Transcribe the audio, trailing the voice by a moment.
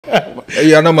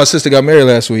Yeah, I know my sister got married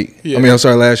last week. Yeah. I mean, I'm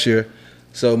sorry, last year.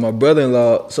 So my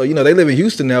brother-in-law, so they live in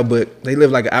Houston now, but they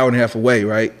live like an hour and a half away,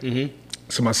 right? Mm-hmm.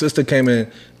 So my sister came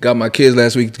and got my kids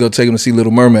last week to go take them to see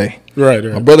Little Mermaid. Right.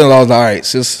 My brother-in-law was like, all right,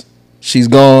 since she's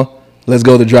gone, let's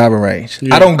go to the driving range.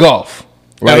 Yeah. I don't golf,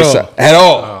 right? At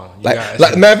all. Oh, like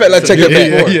matter of fact, let's take that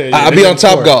back. I'll be on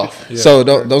Top Golf. Yeah. So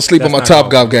don't sleep on my Top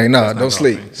Golf game. No, don't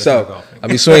sleep. So I'll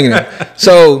be swinging it.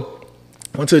 So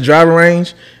went to the driving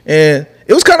range, and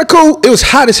it was kind of cool. It was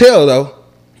hot as hell, though.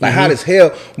 Like hot as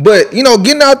hell. But,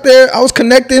 getting out there, I was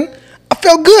connecting. I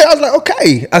felt good. I was like,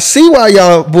 okay, I see why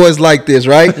y'all boys like this,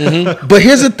 right? Mm-hmm. But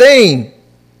here's the thing.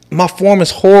 My form is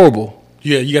horrible.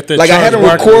 Yeah, you got that. Like I had to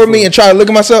record me and try to look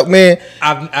at myself, man.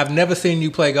 I've never seen you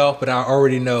play golf, but I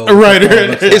already know. Right,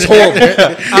 it's horrible.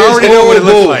 I already know what it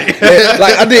looks like.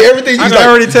 Like I did everything. I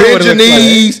already tell bend your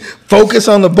knees, focus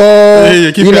on the ball.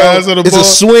 Yeah, keep your eyes on the ball. It's a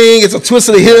swing. It's a twist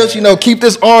of the hips. Keep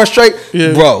this arm straight,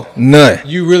 bro. None.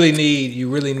 You really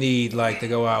need like to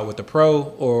go out with a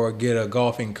pro or get a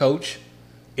golfing coach.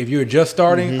 If you're just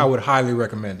starting, I would highly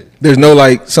recommend it. There's no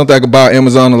like something I could buy on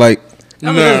Amazon or like.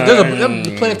 There's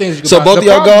plenty of things you can buy. So both of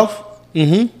y'all golf?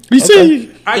 Mm-hmm. You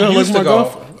see, I used to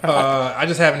golf. I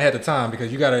just haven't had the time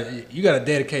because you gotta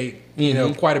dedicate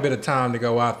quite a bit of time to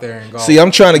go out there and golf. See,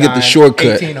 I'm trying to get the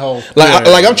shortcut. 18 holes.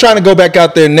 Like I'm trying to go back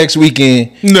out there next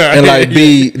weekend and like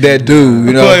be that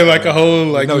dude. Play like a whole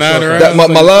like 9 rounds. My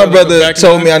little brother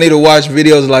told me I need to watch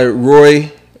videos like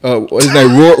Roy. What's his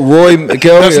name? Roy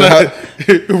McIlroy.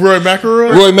 Roy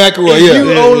McIlroy. Roy McIlroy. Yeah.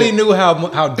 You only knew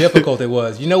how difficult it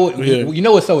was. You know what? You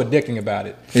know what's so addicting about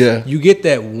it? Yeah. You get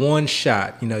that one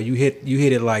shot. You hit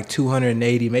it like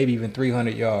 280, maybe even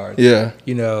 300 yards. Yeah.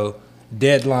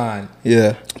 Deadline.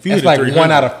 Yeah. That's like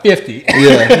 1 out of 50.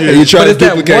 Yeah. You try to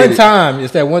duplicate it.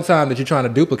 It's that one time that you're trying to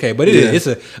duplicate. But it's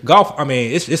a golf. I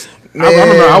mean, it's. I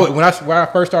remember when I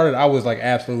first started, I was like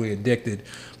absolutely addicted.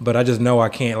 But I just know I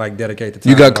can't like dedicate the time.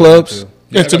 You got clubs?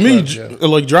 Yeah, to me,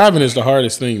 like driving is the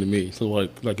hardest thing to me. So like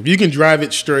if you can drive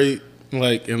it straight,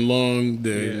 like and long,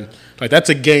 then like that's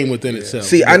a game within itself.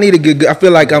 See, I need a good. I feel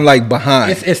like I'm like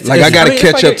behind. I got to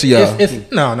catch up to y'all.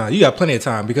 No, you got plenty of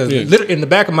time because in the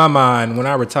back of my mind, when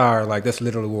I retire, like that's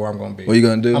literally where I'm going to be. What you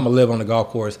gonna do? I'm gonna live on the golf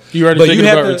course. You already thinking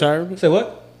about retirement? Say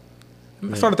what?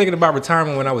 I started thinking about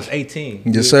retirement when I was 18.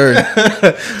 Yes, sir.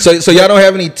 So y'all don't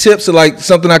have any tips or like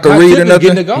something I could read or nothing?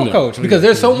 Getting a golf coach because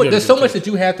there's so much that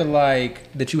you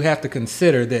have to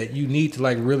consider that you need to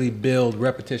like really build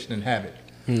repetition and habit.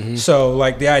 Mm-hmm. So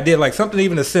like the idea, like something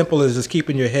even as simple as just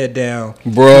keeping your head down,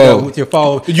 bro, with your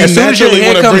follow. As soon as your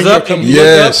head comes up and you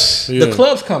look up, the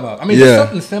clubs come up. I mean, just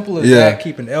something simple as that,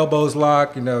 keeping elbows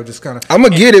locked. Just kind of. I'm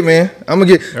gonna get it, man. I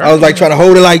was like trying to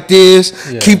hold it like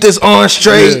this, keep this arm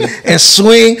straight, and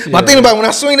swing. My thing about when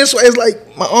I swing this way is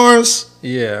like my arms.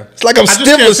 Yeah, it's like I'm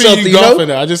stiff or something.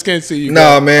 I just can't see you.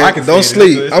 Nah, man, don't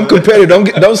sleep. I'm competitive.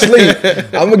 Don't sleep.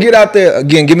 I'm gonna get out there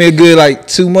again. Give me a good like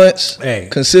 2 months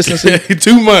consistency.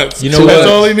 2 months. That's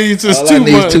all he needs is 2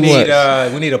 months.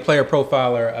 We need a player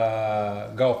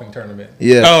profiler golfing tournament.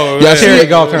 Yeah. Oh, y'all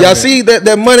see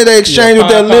that money they exchange with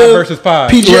that little versus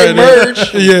PGA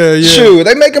merge? Yeah. Shoot,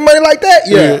 they making money like that?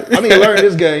 Yeah. I need to learn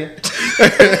this game. I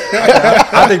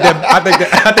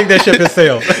think that ship has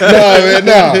sailed.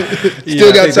 No.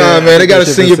 Still got time, man. They got a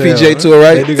senior PGA tour,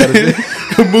 right? They do got a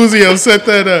Muzio, set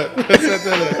that up.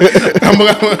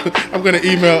 I'm gonna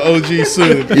email OG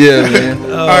soon. Yeah,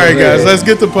 man. All right, guys, let's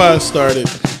get the pod started.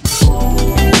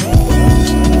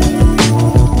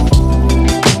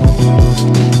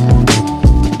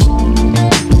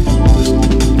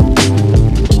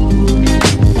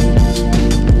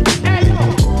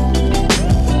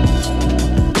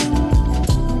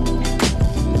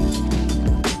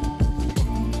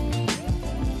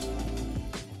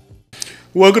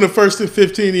 Welcome to First and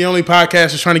 15, the only podcast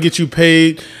that's trying to get you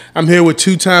paid. I'm here with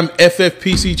two-time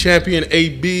FFPC champion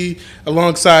AB.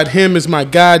 Alongside him is my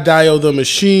guy, Dio the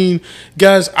Machine.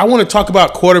 Guys, I want to talk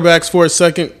about quarterbacks for a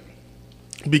second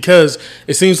because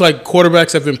it seems like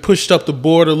quarterbacks have been pushed up the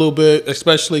board a little bit,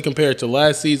 especially compared to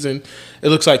last season. It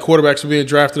looks like quarterbacks are being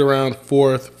drafted around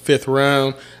 4th, 5th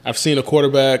round. I've seen Pat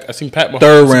Mahomes.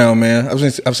 3rd round, man.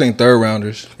 I've seen 3rd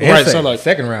rounders. Right, so like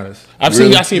 2nd rounders. I've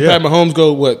seen Pat Mahomes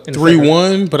go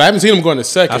 3-1, but I haven't seen him go in the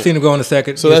 2nd. I've seen him go in the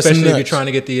 2nd. So especially that's if you're trying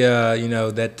to get the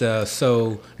that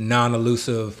so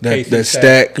non-elusive that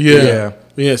stack.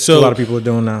 Yeah, so a lot of people are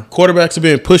doing now. Quarterbacks are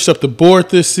being pushed up the board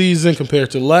this season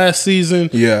compared to last season.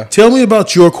 Yeah. Tell me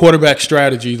about your quarterback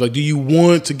strategy. Like, do you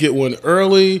want to get one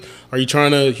early? Are you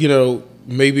trying to,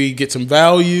 maybe get some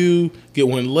value? get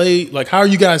one late? Like, how are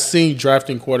you guys seeing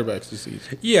drafting quarterbacks this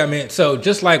season? Yeah, I mean, so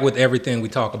just like with everything we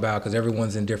talk about, because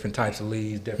everyone's in different types of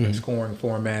leagues, different scoring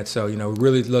formats. So, you know, we're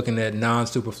really looking at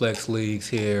non-superflex leagues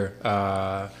here.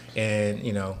 And,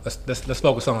 you know, let's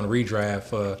focus on redraft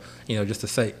for, you know, just to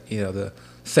say, you know, the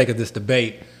sake of this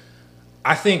debate.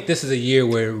 I think this is a year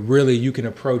where really you can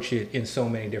approach it in so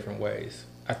many different ways.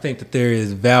 I think that there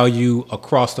is value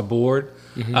across the board.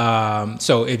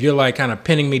 So if you're like kind of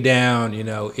pinning me down, you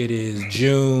know, it is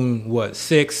June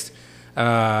 6th,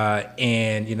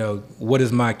 and you know, what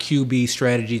is my QB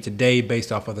strategy today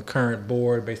based off of the current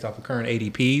board, based off of current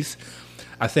ADPs?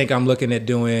 I think I'm looking at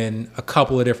doing a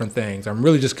couple of different things. I'm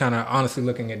really just kind of honestly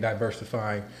looking at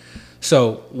diversifying.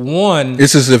 So one,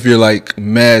 this is if you're like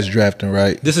mass drafting,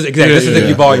 right? This is exactly this is if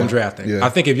you're volume drafting. Yeah. I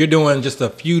think if you're doing just a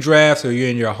few drafts or you're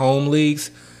in your home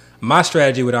leagues, my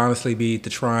strategy would honestly be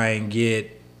to try and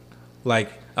get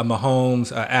like a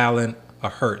Mahomes, a Allen, a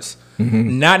Hurts.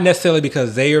 Not necessarily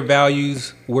because their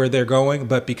values where they're going,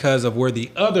 but because of where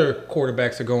the other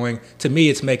quarterbacks are going. To me,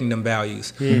 it's making them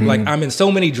values. Like I'm in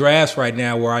so many drafts right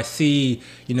now where I see,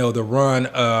 you know, the run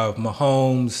of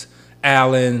Mahomes,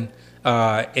 Allen,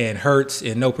 and Hurts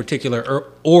in no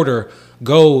particular order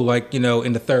go like, you know,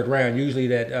 in the third round. Usually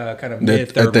that kind of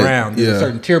mid-third round. There's a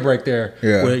certain tier break there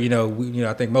where, you know,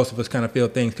 I think most of us kind of feel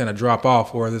things kind of drop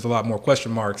off or there's a lot more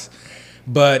question marks.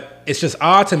 But it's just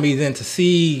odd to me then to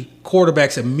see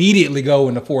quarterbacks immediately go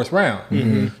in the fourth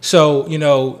round. So, you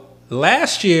know,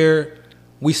 last year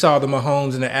we saw the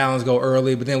Mahomes and the Allens go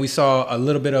early, but then we saw a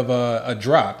little bit of a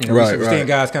drop. You know, we're seeing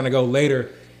guys kind of go later,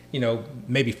 you know,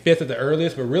 maybe fifth at the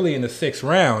earliest, but really in the sixth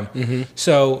round.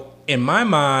 So in my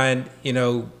mind, you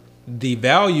know, the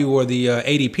value or the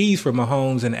ADPs for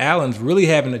Mahomes and Allen's really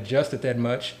haven't adjusted that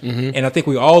much. And I think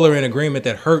we all are in agreement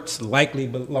that Hurts likely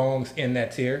belongs in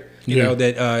that tier. You know,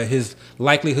 that his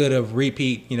likelihood of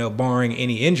repeat, you know, barring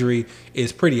any injury,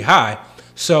 is pretty high.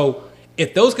 So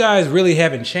if those guys really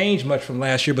haven't changed much from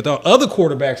last year, but the other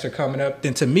quarterbacks are coming up,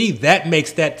 then to me, that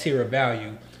makes that tier of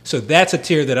value. So that's a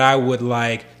tier that I would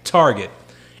like target.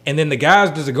 And then the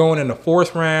guys that are going in the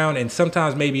fourth round and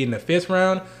sometimes maybe in the fifth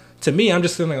round, to me, I'm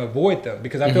just going to avoid them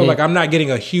because I feel like I'm not getting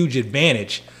a huge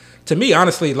advantage. To me,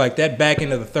 honestly, like that back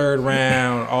into the third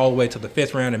round, all the way to the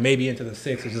fifth round, and maybe into the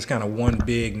sixth is just kind of one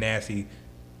big nasty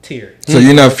tier. So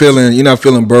you're not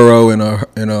feeling Burrow and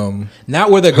not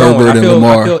where they're Herbert going. and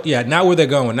Lamar. Not where they're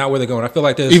going. Not where they're going. I feel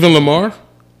like there's even Lamar.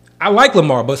 I like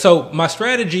Lamar, but so my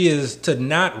strategy is to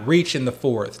not reach in the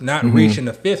fourth, not reach in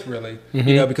the fifth, really.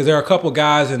 You know, because there are a couple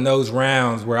guys in those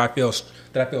rounds where I feel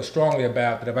strongly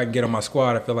about that if I can get on my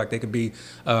squad, I feel like they could be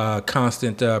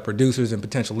constant producers and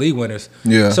potential league winners.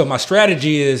 Yeah. So my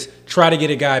strategy is try to get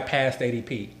a guy past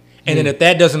ADP. And then if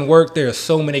that doesn't work, there are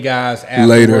so many guys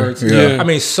afterwards. Later, I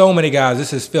mean, so many guys.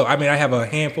 This is Phil. I mean, I have a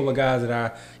handful of guys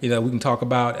that we can talk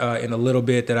about in a little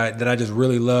bit that I just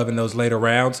really love in those later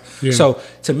rounds. So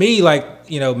to me, like,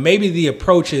 you know, maybe the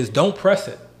approach is don't press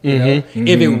it. You know,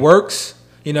 if it works,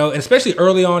 you know, and especially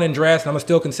early on in drafts, and I'm gonna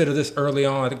still consider this early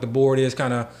on. I think the board is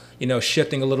kind of, you know,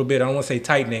 shifting a little bit. I don't want to say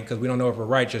tightening because we don't know if we're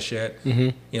right just yet.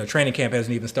 You know, training camp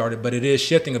hasn't even started, but it is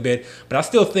shifting a bit. But I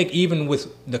still think even with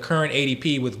the current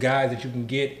ADP, with guys that you can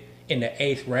get in the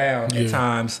eighth round at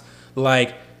times,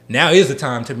 like now is the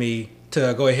time to me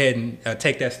to go ahead and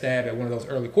take that stab at one of those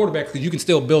early quarterbacks because you can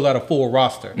still build out a full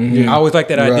roster. I always like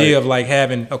that idea of like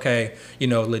having, you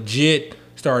know, legit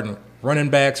starting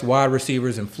running backs, wide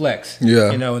receivers, and flex.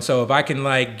 You know, and so if I can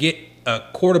like get a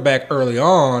quarterback early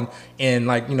on and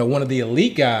like, you know, one of the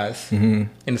elite guys,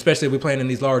 and especially if we're playing in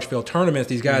these large field tournaments,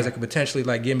 these guys that could potentially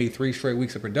like give me 3 straight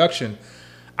weeks of production,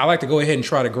 I like to go ahead and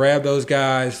try to grab those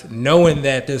guys, knowing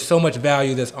that there's so much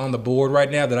value that's on the board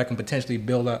right now that I can potentially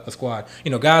build up a squad.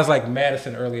 You know, guys like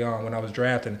Madison early on when I was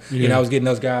drafting, you know, I was getting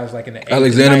those guys like in the 8th,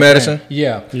 Alexander Madison.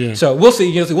 Yeah. So we'll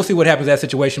see. You know, we'll see what happens in that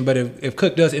situation. But if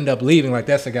Cook does end up leaving, like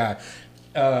that's the guy.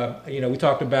 You know, we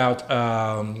talked about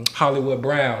Hollywood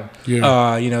Brown. You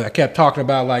know, I kept talking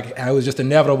about like how it was just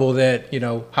inevitable that, you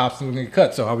know, Hobson was going to get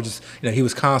cut. So I was just, you know, he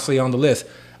was constantly on the list.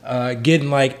 Getting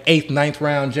like 8th, 9th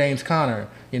round James Conner.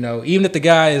 You know, even if the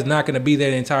guy is not going to be there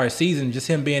the entire season, just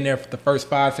him being there for the first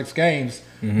 5-6 games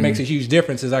makes a huge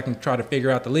difference as I can try to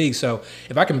figure out the league. So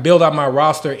if I can build out my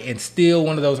roster and steal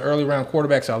one of those early round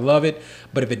quarterbacks, I love it.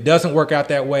 But if it doesn't work out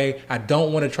that way, I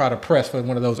don't want to try to press for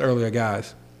one of those earlier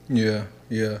guys. Yeah.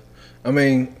 I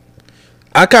mean,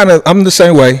 I'm the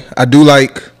same way. I do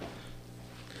like.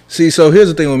 See, so here's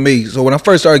the thing with me. So when I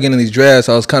first started getting these drafts,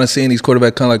 I was kind of seeing these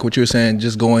quarterbacks kind of like what you were saying,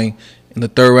 just going in the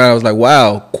third round. I was like,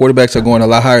 wow, quarterbacks are going a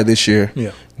lot higher this year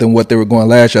than what they were going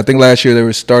last year. I think last year they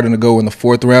were starting to go in the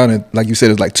 4th round, and like you said,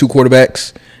 it was like 2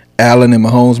 quarterbacks, Allen and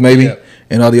Mahomes maybe.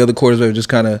 and all the other quarterbacks were just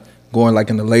kind of going like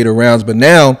in the later rounds. But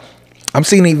now I'm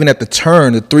seeing even at the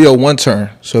turn, the 301 turn.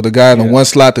 So the guy in the 1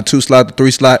 slot, the 2 slot, the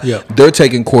 3 slot, they're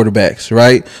taking quarterbacks,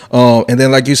 right? And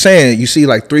then like you're saying, you see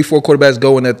like 3-4 quarterbacks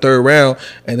go in that third round,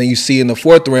 and then you see in the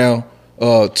fourth round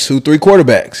 2-3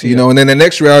 quarterbacks, you know, and then the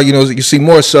next round, you know, you see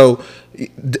more. So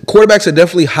quarterbacks are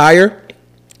definitely higher.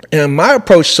 And my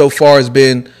approach so far has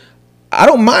been, I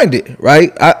don't mind it,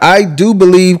 right? I do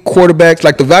believe quarterbacks,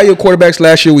 like the value of quarterbacks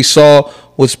last year we saw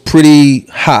was pretty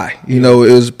high. You know,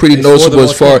 it was pretty noticeable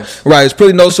as far, right? It's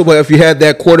pretty noticeable if you had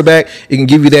that quarterback, it can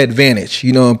give you that advantage,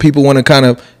 you know, and people want to kind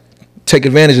of take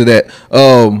advantage of that.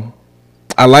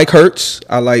 I like Hurts,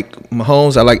 I like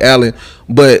Mahomes, I like Allen,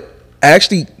 but I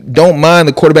actually don't mind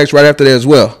the quarterbacks right after that as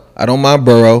well. I don't mind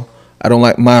Burrow, I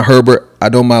don't mind Herbert, I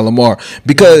don't mind Lamar,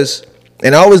 because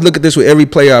and I always look at this with every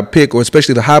player I pick, or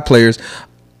especially the high players.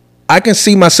 I can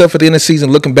see myself at the end of the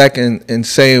season looking back and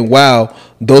saying, wow,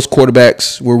 those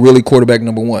quarterbacks were really quarterback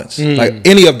number ones. Like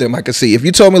any of them I could see. If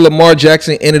you told me Lamar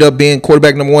Jackson ended up being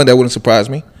quarterback number one, that wouldn't surprise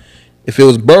me. If it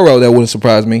was Burrow, that wouldn't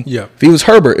surprise me. Yeah. If he was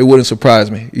Herbert, it wouldn't surprise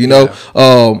me. You know?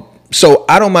 Yeah. So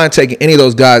I don't mind taking any of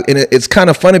those guys. And it's kind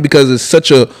of funny because it's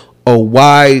such a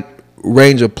wide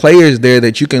range of players there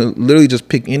that you can literally just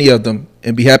pick any of them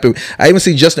and be happy. I even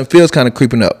see Justin Fields kind of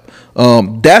creeping up.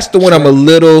 That's the one I'm a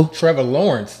little. Trevor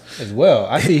Lawrence as well.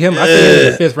 I see him. I see him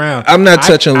in the 5th round. I'm not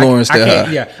touching Lawrence that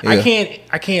high. Yeah,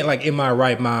 I can't like in my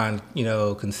right mind, you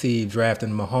know, conceive drafting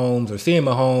Mahomes or seeing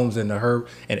Mahomes and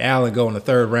and Allen go in the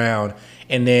 3rd round,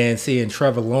 and then seeing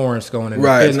Trevor Lawrence going in the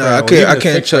 5th round. I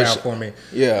can't touch for me.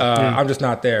 I'm just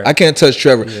not there. I can't touch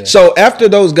Trevor. Yeah. So after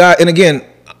those guys, and again,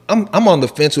 I'm on the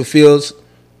fence with Fields.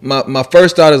 My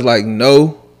first thought is like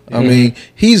no. I mean,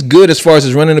 he's good as far as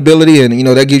his running ability, and you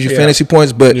know that gives you fantasy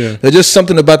points. But there's just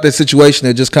something about that situation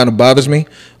that just kind of bothers me.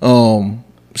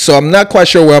 So I'm not quite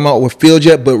sure where I'm at with Fields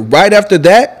yet. But right after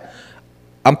that,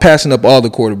 I'm passing up all the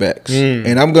quarterbacks,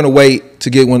 and I'm gonna wait to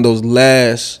get one of those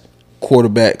last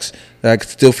quarterbacks that I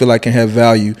still feel like can have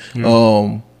value.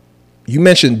 You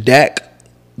mentioned Dak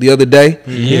the other day.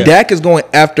 Dak is going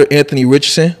after Anthony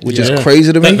Richardson, which is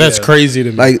crazy to me. That's crazy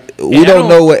to me. Like we don't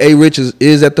know what A. Rich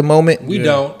is at the moment. We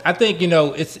don't. I think, you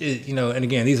know, it's you know, and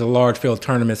again, these are large field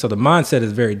tournaments, so the mindset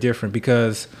is very different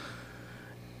because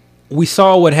we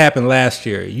saw what happened last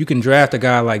year. You can draft a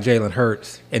guy like Jalen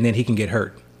Hurts, and then he can get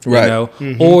hurt. Right. You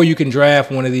know? Or you can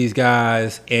draft one of these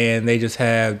guys and they just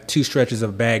have 2 stretches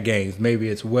of bad games. Maybe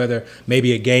it's weather,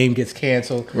 maybe a game gets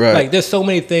canceled. Right. Like there's so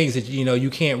many things that, you know, you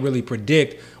can't really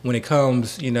predict when it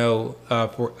comes, you know,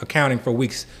 for accounting for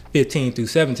weeks 15 through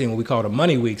 17, what we call the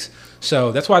money weeks.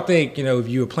 So that's why I think, you know, if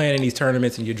you're playing in these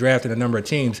tournaments and you're drafting a number of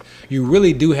teams, you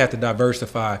really do have to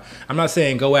diversify. I'm not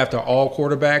saying go after all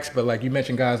quarterbacks, but like you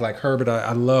mentioned guys like Herbert.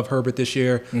 I love Herbert this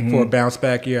year for a bounce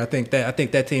back year. I think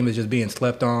that team is just being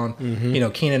slept on. You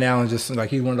know, Keenan Allen, just like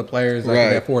he's one of the players like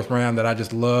in that 4th round that I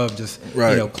just love you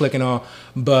know, clicking on.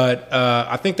 But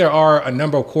I think there are a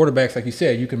number of quarterbacks, like you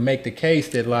said, you can make the case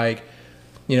that like,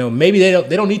 you know, maybe they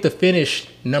don't need to finish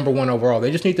number 1 overall.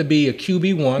 They just need to be a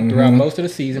QB1 throughout most of the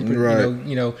season.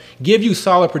 You know, give you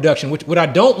solid production. What I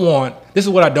don't want. This is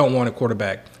what I don't want at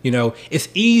quarterback. You know, it's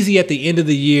easy at the end of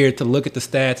the year to look at the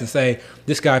stats and say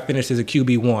this guy finished as a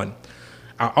QB1.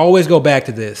 I always go back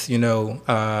to this. You know,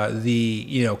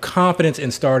 the confidence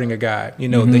in starting a guy. You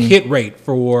know, the hit rate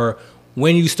for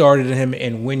when you started him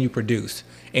and when you produce.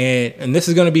 And this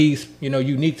is going to be, you know,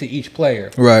 unique to each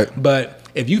player. Right. But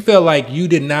if you felt like you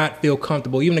did not feel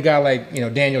comfortable, even a guy like, you know,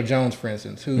 Daniel Jones, for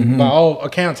instance, who by all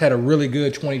accounts had a really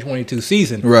good 2022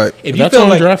 season. Right. If you that's who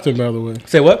I'm drafting, by the way.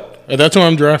 Say what? That's who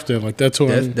I'm drafting. Like that's who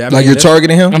I'm. Like you're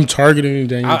targeting him? I'm targeting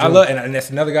Daniel Jones. I love, and that's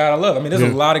another guy I love. I mean, there's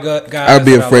a lot of guys. I'd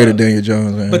be afraid of Daniel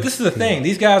Jones, man. But this is the thing.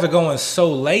 These guys are going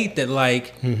so late that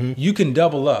like you can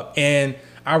double up. And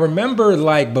I remember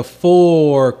like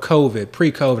before COVID,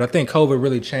 pre-COVID, I think COVID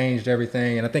really changed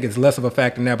everything, and I think it's less of a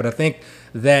factor now, but I think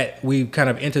that we've kind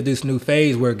of introduced a new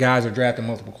phase where guys are drafting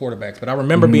multiple quarterbacks. But I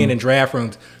remember being in draft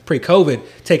rooms pre-COVID,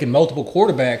 taking multiple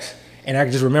quarterbacks, and I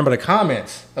just remember the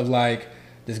comments of like,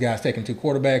 this guy's taking 2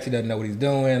 quarterbacks, he doesn't know what he's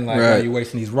doing, like, why are you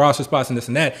wasting these roster spots and this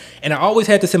and that? And I always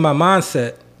had this in my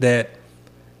mindset that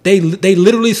they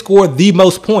literally scored the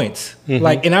most points.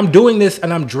 Like, and I'm doing this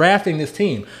and I'm drafting this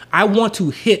team. I want to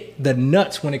hit the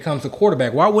nuts when it comes to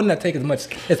quarterback. Why wouldn't I take as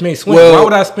many swings? Why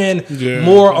would I spend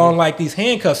more on like these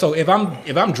handcuffs? So if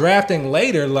I'm drafting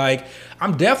later, like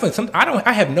I'm definitely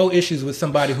I have no issues with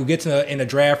somebody who gets in a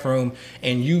draft room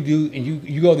and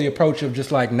you go the approach of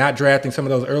just like not drafting some of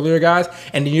those earlier guys,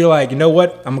 and then you're like, you know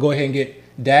what? I'm gonna go ahead and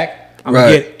get Dak. I'm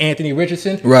going to get Anthony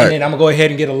Richardson, and then I'm going to go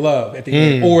ahead and get a Love at the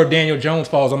end. Or if Daniel Jones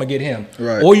falls, I'm going to get him.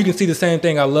 Or you can see the same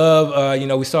thing. I love,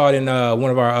 we saw it in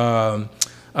one of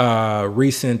our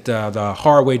recent the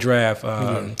Hardway draft,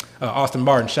 Austin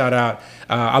Martin, shout out.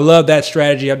 I love that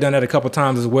strategy. I've done that a couple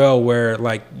times as well, where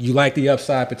like you like the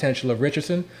upside potential of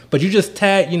Richardson, but you just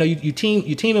tag, you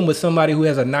team him with somebody who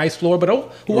has a nice floor, but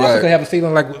who also could have a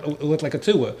ceiling like a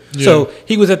Tua. Yeah. So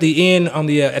he was at the end on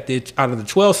the out of the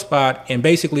 12th spot, and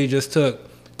basically just took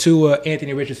Tua,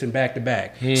 Anthony Richardson back to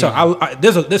back. So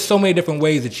there's so many different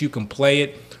ways that you can play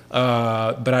it,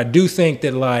 but I do think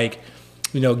that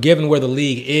given where the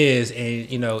league is, and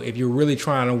if you're really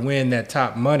trying to win that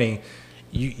top money,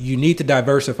 you need to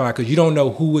diversify, because you don't know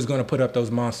who is going to put up those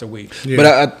monster weeks.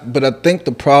 Yeah. But I think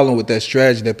the problem with that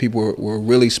strategy that people were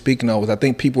really speaking on was, I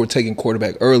think people were taking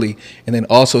quarterback early and then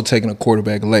also taking a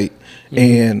quarterback late.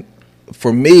 And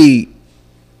for me,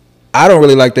 I don't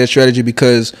really like that strategy,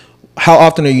 because how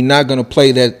often are you not going to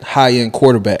play that high-end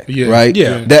quarterback, right?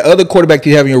 Yeah. That other quarterback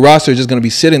you have in your roster is just going to be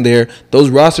sitting there. Those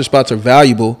roster spots are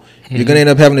valuable. You're going to end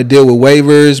up having to deal with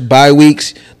waivers, bye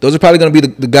weeks. Those are probably going to be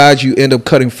the guys you end up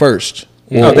cutting first.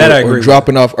 Or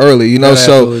dropping off early,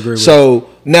 So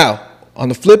now, on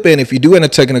the flip end, if you do end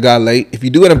up taking a guy late, if you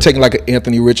do end up taking like an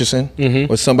Anthony Richardson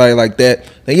or somebody like that,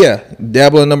 then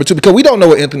dabble in number 2, because we don't know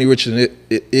what Anthony Richardson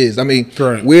is. I mean,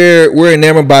 we're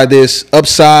enamored by this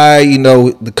upside.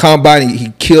 The combine,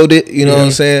 he killed it. You know what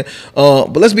I'm saying?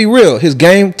 But let's be real. His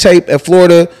game tape at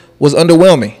Florida was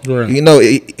underwhelming.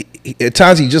 At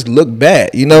times he just looked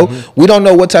bad. We don't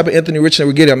know what type of Anthony Richardson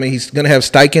we're getting. I mean, he's going to have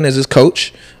Steichen as his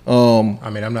coach. I'm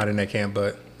not in that camp,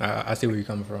 but I see where you're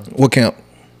coming from. What camp?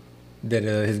 That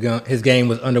his game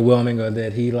was underwhelming, or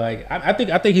that he I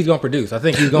think he's going to produce. I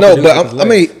think he's going to produce. No,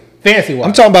 but fancy wise.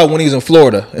 I'm talking about when he's in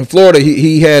Florida. In Florida,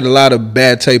 he had a lot of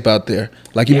bad tape out there.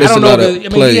 Like he missed a lot of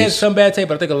plays. He had some bad tape,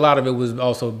 but I think a lot of it was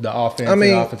also the offense.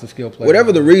 The offensive skill play.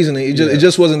 Whatever the reason, it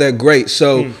just wasn't that great.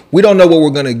 So we don't know what we're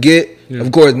gonna get.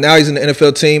 Of course, now he's in the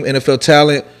NFL team, NFL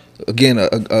talent. Again,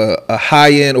 a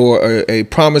high end or a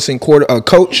promising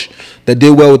coach that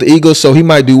did well with the Eagles, so he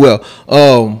might do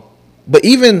well. But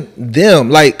even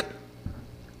them,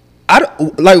 how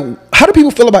do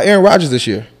people feel about Aaron Rodgers this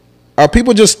year? Are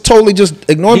people just totally just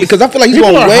ignoring him? Because I feel like he's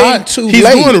going way too late. He's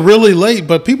going really late,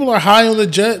 but people are high on the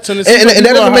Jets, and that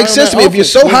doesn't make sense to me. If you're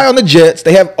so high on the Jets,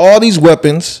 they have all these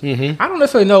weapons. I don't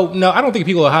necessarily know. No, I don't think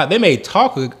people are high. They may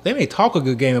talk a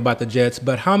good game about the Jets,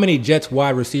 but how many Jets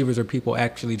wide receivers are people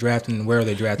actually drafting, and where are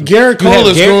they drafting? Garrett Cole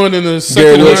is going in the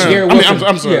second round.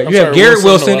 I'm sorry. You have Garrett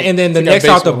Wilson, and then the next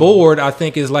off the board, I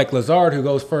think, is like Lazard, who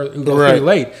goes pretty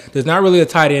late. There's not really a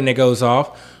tight end that goes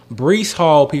off. Breece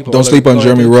Hall, people don't sleep on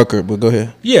Jeremy Ruckert, but go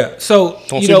ahead. Yeah, so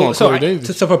so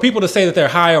for people to say that they're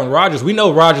high on Rodgers, we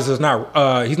know Rodgers is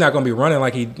not. He's not going to be running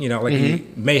like he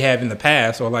may have in the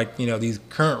past, or these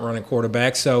current running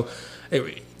quarterbacks. So,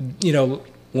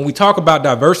 when we talk about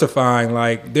diversifying,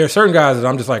 there are certain guys that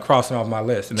I'm just crossing off my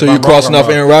list. And so you're crossing off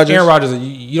Aaron Rodgers? Aaron Rodgers,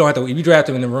 you don't have to. If you draft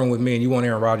him in the room with me and you want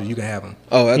Aaron Rodgers, you can have him.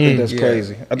 Oh, I think that's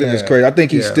crazy. I think that's crazy. I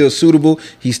think he's still suitable.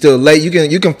 He's still late.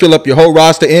 You can fill up your whole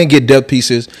roster and get depth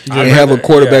pieces and have a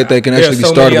quarterback that can actually be startable for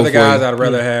you. There's so many other guys I'd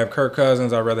rather have. Kirk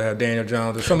Cousins. I'd rather have Daniel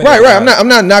Jones. There's so many right. I'm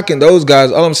not knocking those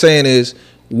guys. All I'm saying is,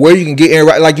 where you can get Aaron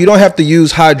Rodgers. You don't have to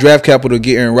use high draft capital to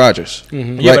get Aaron Rodgers.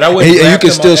 Yeah, but I wouldn't and you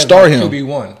can still start him.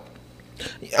 QB1.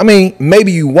 I mean,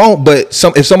 maybe you won't, but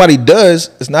if somebody does,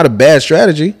 it's not a bad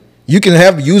strategy. You can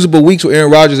have usable weeks with Aaron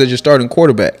Rodgers as your starting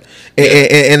quarterback.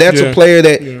 And that's a player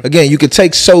that, again, you could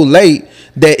take so late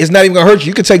that it's not even going to hurt you.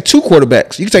 You could take 2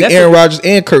 quarterbacks. You can take Aaron Rodgers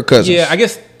and Kirk Cousins. Yeah, I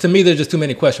guess to me there's just too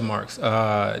many question marks.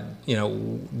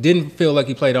 Didn't feel like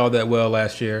he played all that well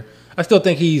last year. I still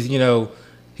think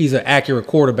he's an accurate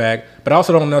quarterback, but I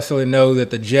also don't necessarily know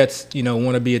that the Jets,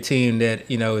 want to be a team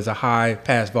that, is a high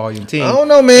pass volume team. I don't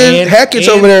know, man. Hackett's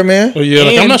over there, man.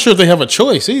 I'm not sure if they have a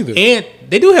choice either. And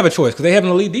they do have a choice because they have an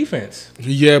elite defense.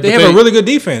 Yeah, they have a really good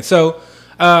defense. So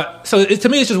to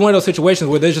me, it's just one of those situations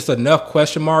where there's just enough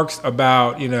question marks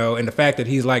about, and the fact that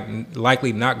he's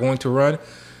likely not going to run.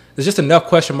 There's just enough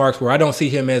question marks where I don't see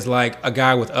him as a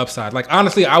guy with upside.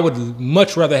 Honestly, I would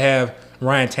much rather have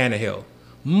Ryan Tannehill.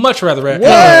 Much rather have.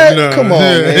 What? No. Come on,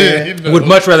 man. Would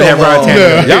much rather have Ryan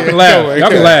Tannehill. Y'all can laugh. Y'all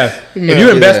can laugh. If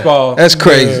you're in best ball, that's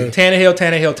crazy.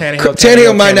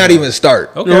 Tannehill might not even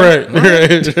start. Okay. Right.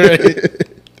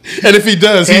 And if he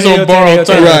does, he's on borrowed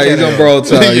time. Right, he's on borrowed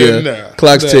time. Yeah.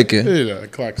 Clock's ticking.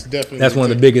 Clock's definitely. That's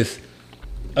one of the biggest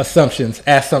assumptions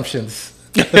of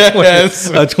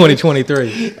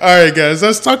 2023. All right, guys.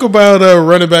 Let's talk about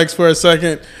running backs for a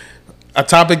second. A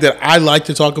topic that I like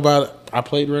to talk about I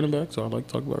played running back, so I like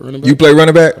to talk about running back. You play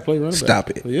running back? I play running back. Stop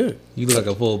it. Yeah. You look like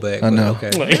a fullback. I know.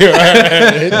 Okay.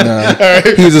 Nah.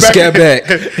 He's a scat back.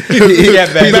 He's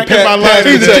Back in my life.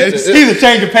 He's a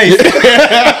change of pace.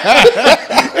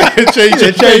 Change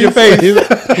your face.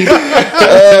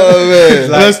 Oh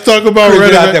man. Let's talk about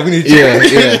running out there. back. We need Yeah.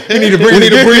 we need to breathe. We need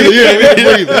to breathe. Yeah, we need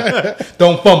to breathe.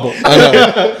 Don't fumble. I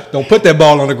know. Don't put that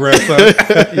ball on the ground, son.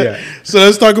 Yeah. So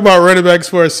let's talk about running backs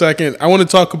for a second. I want to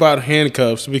talk about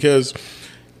handcuffs because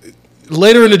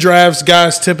later in the drafts,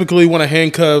 guys typically want to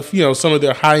handcuff, some of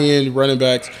their high-end running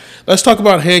backs. Let's talk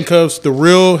about handcuffs, the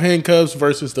real handcuffs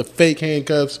versus the fake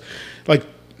handcuffs. Like,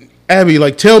 Abby,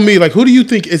 tell me, who do you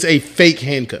think is a fake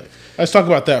handcuff? Let's talk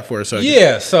about that for a second.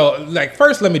 Yeah, so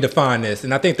first let me define this.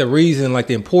 And I think the reason,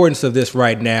 the importance of this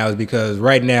right now is because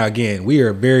right now, again, we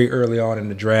are very early on in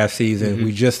the draft season. Mm-hmm.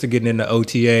 We just are getting into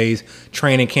OTAs.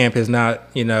 Training camp has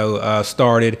not,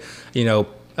 started.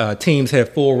 Teams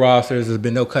have full rosters. There's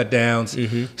been no cut downs.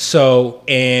 Mm-hmm. So,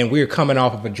 and we're coming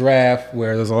off of a draft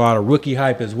where there's a lot of rookie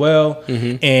hype as well.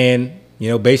 Mm-hmm. And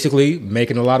basically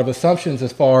making a lot of assumptions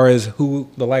as far as who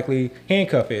the likely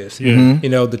handcuff is.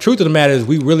 Mm-hmm. The truth of the matter is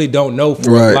we really don't know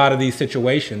for a lot of these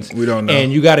situations. We don't know.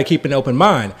 And you got to keep an open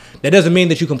mind. That doesn't mean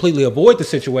that you completely avoid the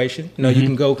situation. You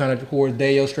can go kind of towards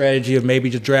Dayo's strategy of maybe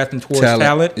just drafting towards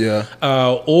talent. Yeah.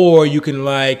 Or you can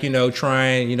try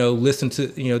and, listen to,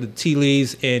 the tea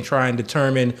leaves and try and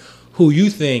determine who you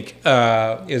think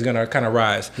is going to kind of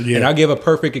rise. Yeah. And I'll give a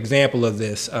perfect example of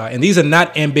this. And these are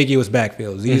not ambiguous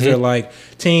backfields. These are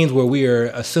teams where we are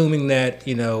assuming that,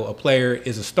 a player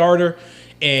is a starter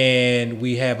and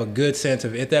we have a good sense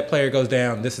of if that player goes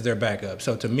down, this is their backup.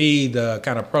 So to me, the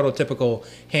kind of prototypical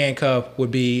handcuff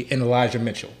would be an Elijah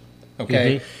Mitchell.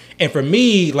 Okay. Mm-hmm. And for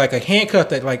me, a handcuff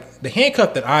that the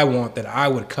handcuff that I want, that I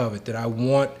would covet, that I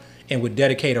want and would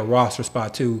dedicate a roster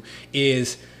spot to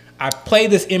is I play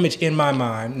this image in my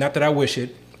mind, not that I wish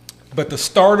it, but the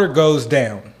starter goes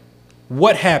down.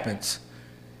 What happens?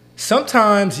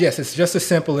 Sometimes, yes, it's just as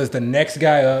simple as the next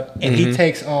guy up, and he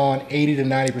takes on 80 to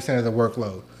 90% of the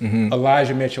workload. Mm-hmm.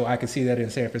 Elijah Mitchell, I could see that in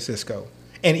San Francisco.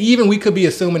 And even we could be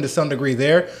assuming to some degree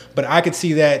there, but I could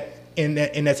see that in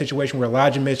that situation where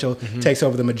Elijah Mitchell takes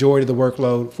over the majority of the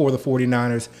workload for the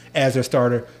 49ers as their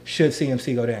starter should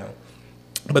CMC go down.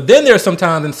 But then there are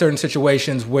sometimes in certain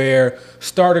situations where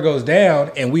starter goes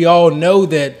down, and we all know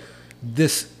that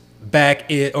this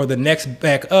back or the next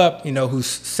back up, who's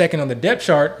second on the depth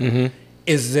chart,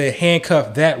 is the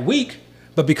handcuff that week.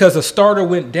 But because the starter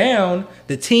went down,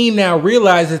 the team now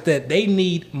realizes that they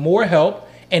need more help,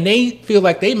 and they feel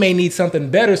like they may need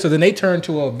something better, so then they turn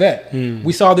to a vet.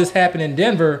 We saw this happen in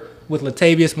Denver with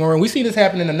Latavius Murray. We see this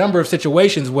happen in a number of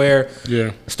situations where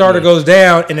starter goes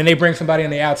down and then they bring somebody on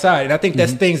the outside. And I think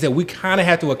that's things that we kind of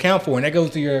have to account for. And that goes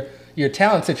to your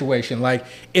talent situation.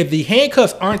 If the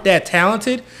handcuffs aren't that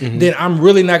talented, then I'm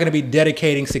really not going to be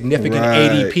dedicating significant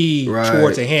ADP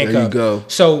towards a handcuff. There you go.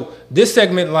 So this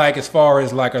segment, as far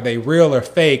as are they real or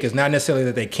fake, is not necessarily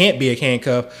that they can't be a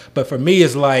handcuff, but for me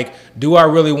is do I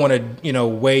really want to,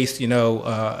 waste,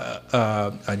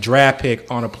 a draft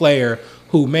pick on a player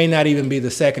who may not even be the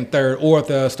second, third, or if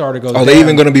the starter goes down. Are they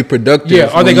even going to be productive? Yeah,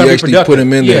 are they going to be productive? Put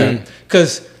him in there.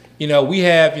 Because we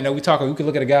have, we could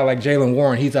look at a guy like Jaylen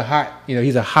Warren. He's a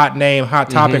hot name, hot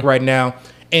topic right now.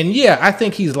 And I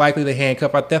think he's likely the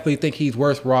handcuff. I definitely think he's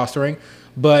worth rostering.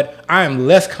 But I am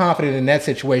less confident in that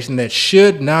situation that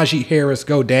should Najee Harris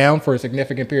go down for a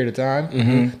significant period of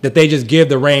time, that they just give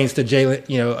the reins to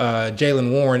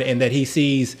Jaylen Warren and that he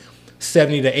sees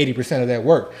 70 to 80% of that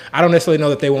work. I don't necessarily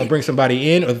know that they won't bring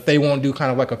somebody in or that they won't do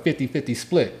kind of a 50-50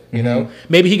 split,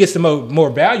 Maybe he gets the more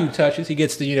value touches. He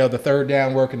gets the, the third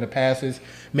down work and the passes,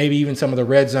 maybe even some of the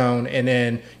red zone, and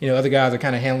then, other guys are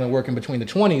kind of handling work in between the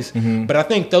 20s. But I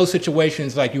think those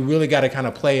situations, you really got to kind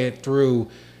of play it through.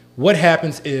 What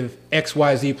happens if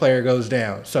XYZ player goes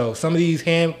down? So some of these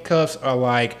handcuffs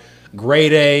are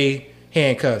grade A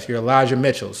handcuffs, your Elijah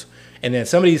Mitchells. And then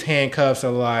some of these handcuffs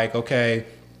are okay,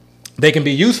 they can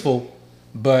be useful,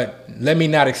 but let me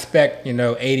not expect, 80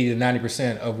 to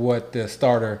 90% of what the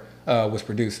starter was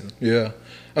producing. Yeah.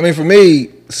 I mean, for me,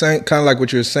 kind of like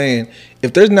what you're saying,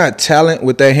 if there's not talent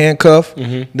with that handcuff,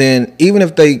 then even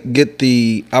if they get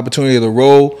the opportunity of the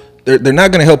role, they're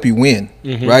not going to help you win,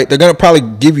 right? They're going to probably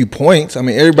give you points. I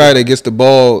mean, everybody that gets the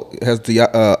ball has the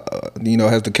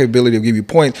has the capability to give you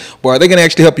points. But are they going to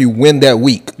actually help you win that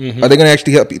week? Are they going to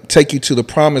actually help you take you to the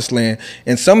promised land?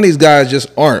 And some of these guys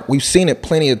just aren't. We've seen it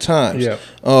plenty of times. Yeah.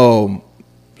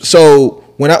 So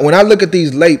when I look at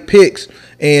these late picks,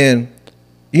 and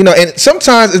and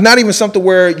sometimes it's not even something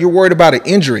where you're worried about an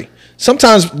injury.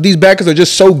 Sometimes these backers are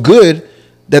just so good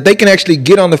that they can actually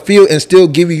get on the field and still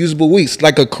give you usable weeks,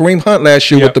 like a Kareem Hunt last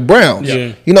year with the Browns.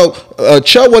 Yeah. You know,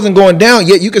 Chubb wasn't going down,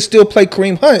 yet you could still play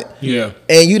Kareem Hunt. Yeah.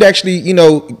 And you'd actually, you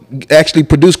know, actually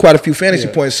produce quite a few fantasy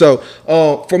points. So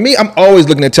for me, I'm always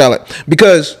looking at talent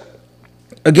because,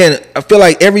 again, I feel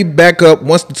like every backup,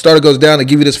 once the starter goes down, they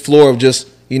give you this floor of just,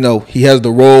 you know, he has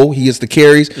the role, he gets the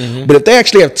carries. But if they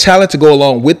actually have talent to go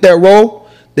along with that role,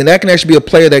 then that can actually be a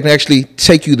player that can actually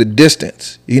take you the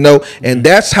distance, you know? And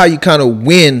that's how you kind of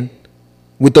win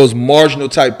with those marginal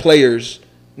type players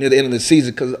near the end of the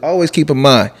season. Because always keep in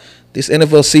mind, this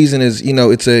NFL season is, you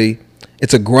know, it's a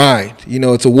grind. You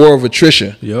know, it's a war of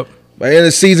attrition. Yep. By the end of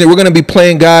the season, we're going to be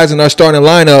playing guys in our starting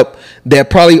lineup that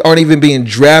probably aren't even being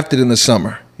drafted in the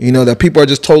summer, you know, that people are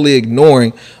just totally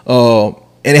ignoring. And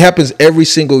it happens every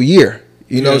single year,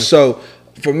 you know? So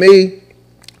for me,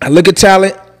 I look at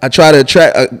talent. I try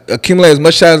to accumulate as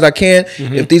much talent as I can.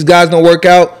 If these guys don't work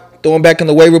out, throw them back in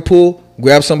the waiver pool,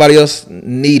 grab somebody else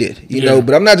needed, you know.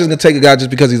 But I'm not just going to take a guy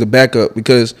just because he's a backup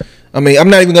because, I mean,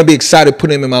 I'm not even going to be excited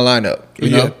putting him in my lineup,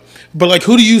 you know. But, like,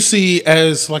 who do you see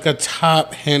as, like, a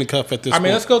top handcuff at this point? I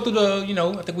mean, let's go through the, you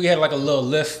know, I think we had, like, a little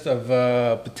list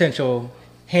of potential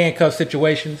handcuff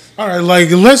situations. All right,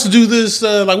 like, let's do this.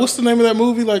 Like, what's the name of that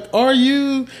movie? Like, are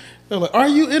you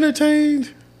entertained?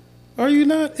 Are you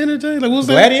not entertained? Like, what's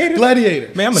that? Gladiator?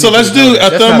 Gladiator. Man, so let's do a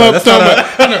thumb up, thumb up.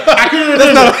 I couldn't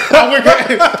remember.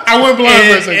 I went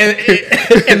blind for a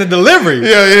second. And the delivery.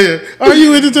 Yeah. Are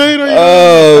you entertained?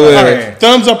 Oh, all right.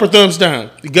 Thumbs up or thumbs down?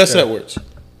 Gus Edwards.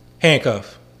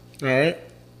 Handcuff. All right.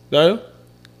 Dial?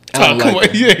 I don't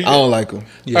like him.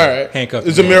 Yeah. All right. Handcuff.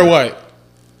 Zamir White.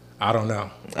 I don't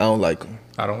know. I don't like him.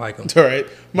 I don't like him. All right.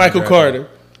 Michael Carter.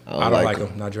 I don't like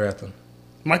him. Not drafting him.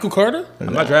 Michael Carter?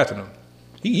 I'm not drafting him.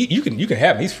 You can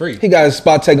have him. He's free. He got his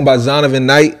spot taken by Zonovan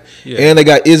Knight, and they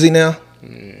got Izzy now.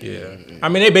 Yeah. I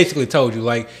mean, they basically told you,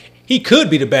 like, he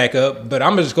could be the backup, but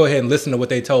I'm going to just go ahead and listen to what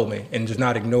they told me and just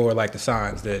not ignore, like, the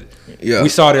signs that we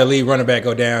saw their lead running back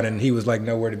go down, and he was, like,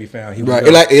 nowhere to be found. He was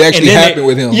it actually happened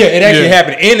with him. Yeah, it actually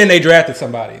happened. And then they drafted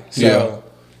somebody. So,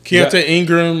 Keontae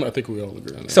Ingram, I think we all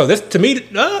agree on that. So, this to me,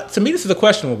 this is a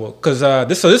questionable because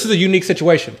this is a unique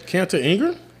situation. Keontae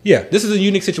Ingram? Yeah, this is a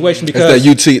unique situation because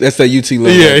that's that UT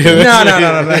logo.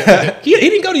 No. He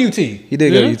didn't go to UT. He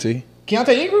did go to UT.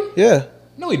 Keontae Ingram? Yeah.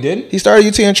 No, he didn't. He started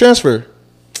UT and transferred.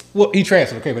 Well, he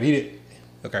transferred, okay, but he didn't.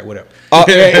 Okay, whatever.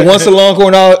 Once a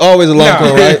Longhorn, always a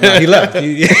Longhorn, right? No, he left.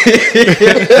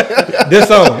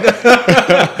 Disowned.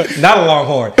 Not a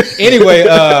Longhorn. Anyway,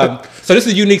 so this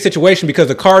is a unique situation because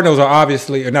the Cardinals are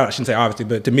obviously, or not, I shouldn't say obviously,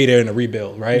 but to me they're in a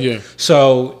rebuild, right? Yeah.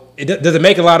 So does it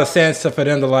make a lot of sense for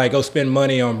them to like go spend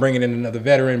money on bringing in another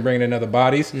veteran, bringing in other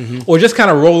bodies, or just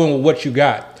kind of rolling with what you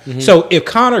got? So if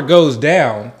Connor goes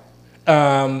down,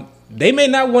 they may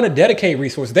not want to dedicate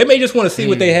resources. They may just want to see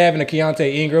what they have in a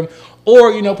Keontae Ingram,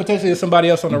 or potentially there's somebody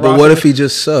else on the roster. But what if he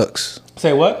just sucks?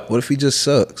 Say what? What if he just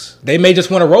sucks? They may just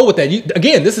want to roll with that.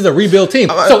 Again, this is a rebuild team.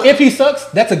 So if he sucks,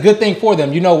 that's a good thing for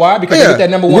them. You know why? Because they get that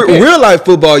number one pick. Real life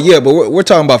football, but we're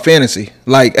talking about fantasy.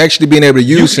 Like actually being able to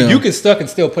use him. You can stuck and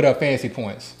still put up fantasy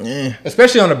points.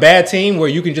 Especially on a bad team where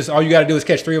you can just all you got to do is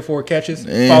catch 3 or 4 catches,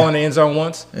 fall in the end zone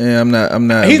once. I'm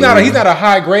not. He's not a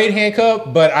high grade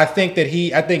handcuff, but I think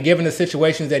given the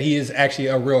situations that he is actually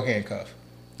a real handcuff.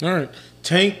 All right,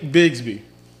 Tank Bigsby.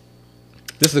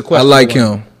 This is a question. I like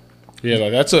him. Yeah,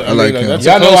 like that's a. I like him.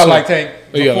 Y'all know I like Tank.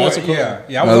 Yeah, that's a cool. Yeah.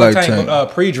 I was on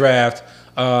Tank pre-draft,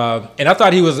 and I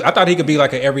thought he could be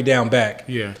like an every down back.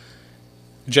 Yeah.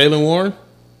 Jaylen Warren.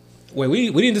 Wait, we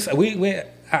didn't just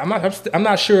I'm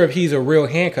not sure if he's a real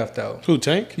handcuff though. Who,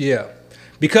 Tank? Yeah,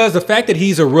 because the fact that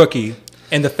he's a rookie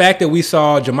and the fact that we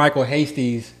saw JaMychal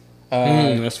Hasties,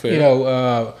 that's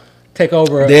fair. take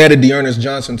over. They added Dearness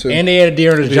Johnson too, and they added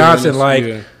Dearness Johnson.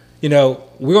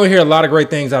 We're going to hear a lot of great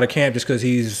things out of camp just because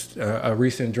he's a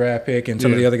recent draft pick and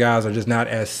some of the other guys are just not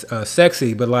as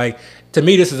sexy. But, to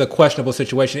me, this is a questionable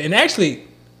situation. And actually,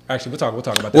 we'll talk about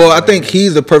that. Well, I think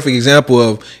he's the perfect example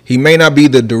of he may not be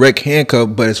the direct handcuff,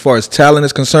 but as far as talent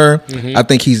is concerned, I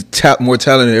think he's more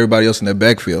talented than everybody else in that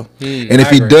backfield. And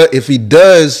if he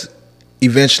does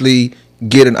eventually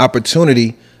get an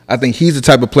opportunity, I think he's the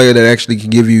type of player that actually can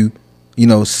give you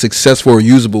successful or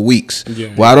usable weeks.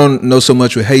 Yeah. Well, I don't know so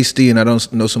much with Hasty, and I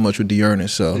don't know so much with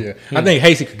Dearness. So I think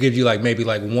Hasty could give you maybe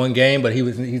one game, but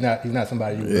he's not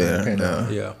somebody you depend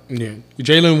on. Yeah.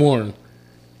 Jaylen Warren.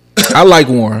 I like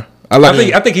Warren.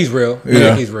 I think he's real. I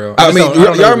think he's real. I mean,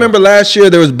 y'all remember last year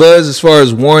there was buzz as far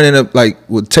as Warren ended up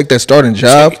would take that starting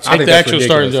job. Take the actual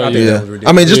starting job.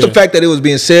 I mean, just the fact that it was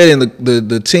being said and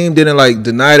the team didn't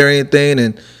deny it or anything,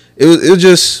 and it was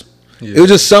just. It was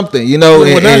just something, you know.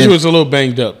 Well, Najee was a little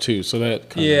banged up too, so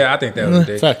that I think that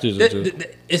was factors into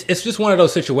it. It's just one of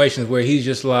those situations where he's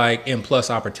just like in plus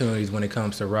opportunities when it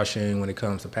comes to rushing, when it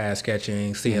comes to pass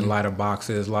catching, seeing lighter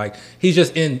boxes. Like he's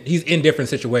in different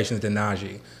situations than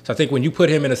Najee. So I think when you put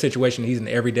him in a situation, he's an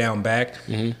every down back.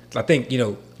 I think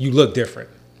you look different.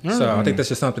 So I think that's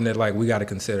just something that like we got to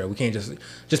consider. We can't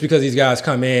just because these guys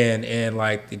come in and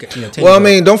like well, I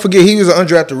mean, don't forget he was an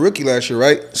undrafted rookie last year,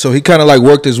 right? So he kind of like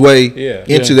worked his way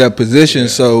into that position.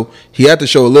 So he had to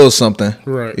show a little something,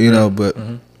 right? But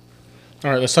all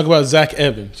right, let's talk about Zach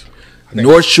Evans.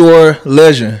 North Shore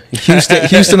legend,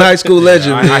 Houston high school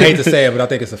legend. I hate to say it, but I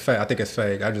think it's I think it's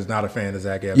fake. I'm just not a fan of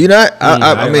Zach Evans. You not?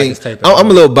 I mean, I'm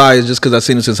a little biased just because I've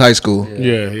seen him since high school.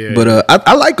 Yeah. But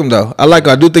I like him though.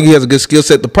 I do think he has a good skill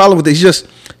set. The problem with it,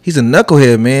 he's a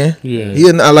knucklehead, man.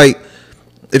 Yeah.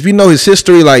 If you know his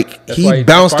history, like he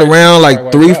bounced around like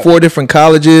 3-4 different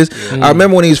colleges. I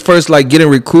remember when he was first like getting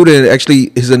recruited, and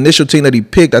actually his initial team that he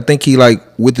picked, I think he like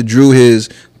withdrew his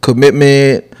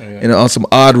commitment and on some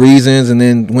odd reasons, and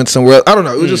then went somewhere else. I don't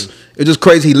know. It was just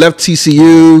crazy. He left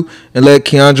TCU and let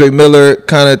Keandre Miller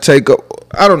kind of take up.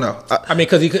 I don't know.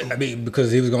 Because he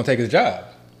was going to take his job.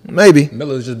 Maybe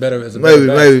Miller is just better as a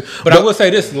maybe. But I will say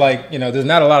this: like there's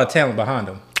not a lot of talent behind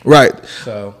him. Right.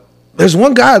 So there's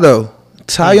one guy though,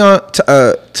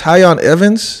 Tyon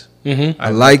Evans. I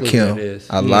like him.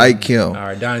 I like him. All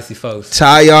right, Dynasty folks.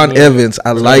 Tyon Evans.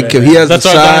 I like him. He has the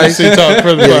size. He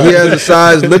has the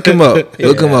size. Look him up.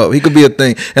 Look him up. He could be a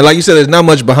thing. And like you said, there's not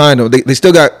much behind him. They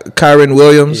still got Kyren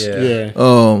Williams. Yeah.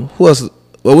 Who else?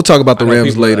 Well, we'll talk about the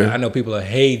Rams later. I know people are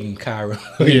hating Kyren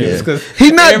Williams.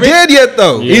 He's not dead yet,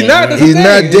 though. He's not. He's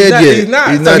not dead yet. He's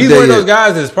not. So he's one of those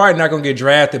guys that's probably not going to get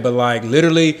drafted, but like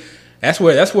literally. That's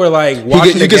where like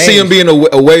watching you can see him being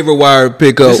a waiver wire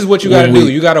pickup. This is what you got to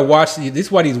do. You got to watch. This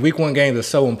is why these week 1 games are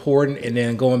so important, and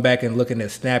then going back and looking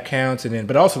at snap counts, and then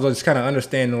but also just kind of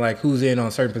understanding like who's in on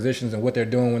certain positions and what they're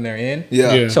doing when they're in.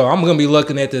 Yeah. So I'm gonna be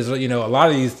looking at this. A lot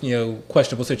of these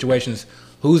questionable situations.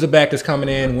 Who's the back that's coming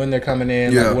in? When they're coming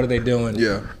in? Yeah. Like, what are they doing?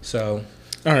 Yeah. So.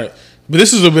 All right. But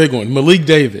this is a big one, Malik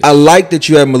Davis. I like that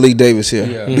you have Malik Davis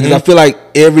here because I feel like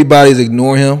everybody's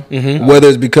ignoring him, whether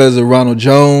it's because of Ronald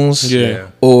Jones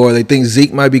or they think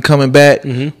Zeke might be coming back.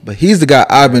 But he's the guy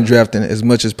I've been drafting as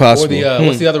much as possible. Or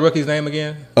what's the other rookie's name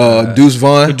again? Deuce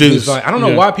Vaughn. Deuce Vaughn. I don't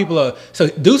know why people are. So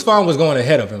Deuce Vaughn was going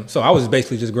ahead of him. So I was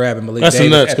basically just grabbing Malik Davis. That's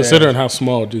nuts considering how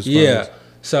small Deuce Vaughn is.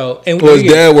 So his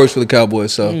dad works for the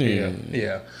Cowboys, so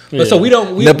But so we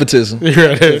don't nepotism.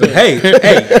 Hey,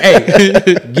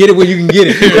 get it when you can get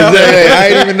it. Hey, I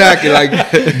ain't even knocking.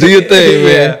 Like, do your thing,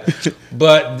 man.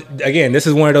 But again, this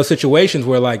is one of those situations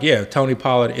where, like, Tony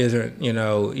Pollard isn't,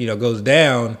 goes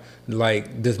down.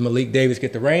 Like, does Malik Davis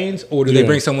get the reins, or do they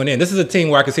bring someone in? This is a team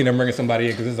where I can see them bringing somebody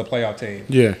in because this is a playoff team.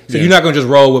 So you're not going to just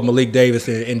roll with Malik Davis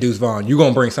and Deuce Vaughn. You're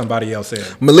going to bring somebody else in.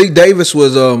 Malik Davis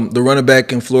was the running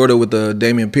back in Florida with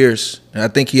Dameon Pierce, and I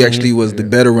think he actually was the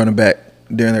better running back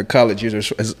during their college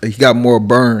years. He got more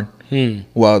burn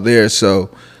while there. So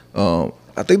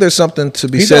I think there's something to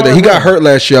be said that he got hurt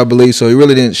last year, I believe, so he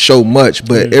really didn't show much.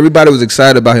 But everybody was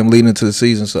excited about him leading into the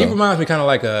season. So he reminds me kind of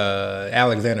like a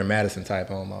Alexander Madison type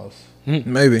almost.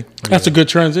 Maybe. That's a good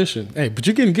transition. Hey, but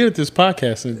you're getting good at this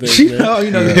podcasting thing.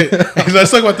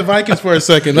 Let's talk about the Vikings for a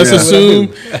second. Let's assume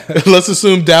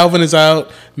Dalvin is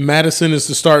out. Madison is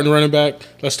the starting running back.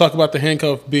 Let's talk about the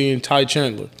handcuff being Ty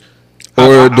Chandler.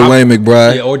 Or Dwayne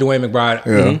McBride. Yeah, or Dwayne McBride.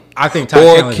 Yeah. I think Ty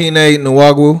Chandler. Or Kene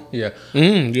Nwagwu. Yeah.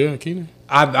 Kene.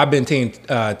 I've been team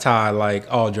Ty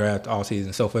like all draft, all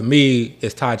season. So for me,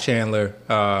 it's Ty Chandler.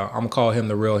 I'm going to call him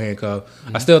the real handcuff.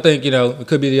 I still think, it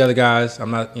could be the other guys.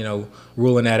 I'm not,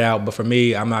 ruling that out. But for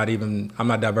me, I'm not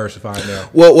diversifying there.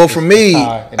 Well, for me,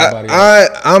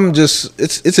 I'm just,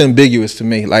 it's ambiguous to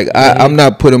me. Like, I'm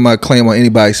not putting my claim on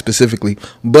anybody specifically.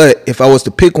 But if I was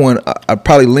to pick one, I'd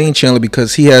probably lean Chandler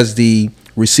because he has the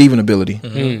receiving ability.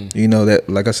 That,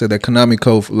 like I said, that Konami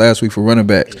code last week for running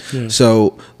back.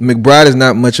 So McBride is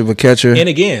not much of a catcher. And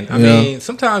again, I mean,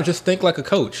 sometimes just think like a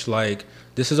coach. Like,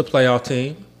 this is a playoff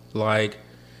team. Like,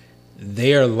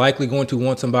 they are likely going to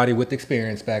want somebody with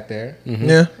experience back there.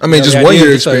 Yeah, I mean, just 1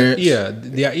 year experience.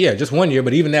 Just 1 year.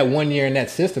 But even that 1 year in that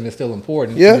system is still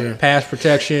important. Yeah, pass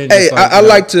protection. Hey, I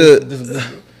like to.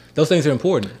 Those things are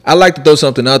important. I like to throw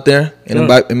something out there, and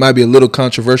it might be a little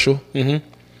controversial.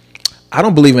 I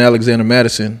don't believe in Alexander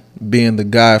Madison being the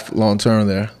guy long term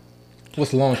there.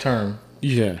 What's long term?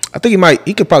 Yeah, I think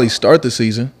he could probably start the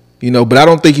season, but I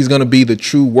don't think he's going to be the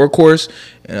true workhorse,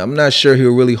 and I'm not sure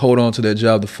he'll really hold on to that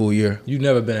job the full year. You've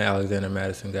never been an Alexander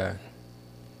Madison guy.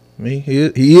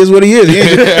 he is what he is. He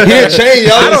didn't change.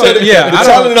 The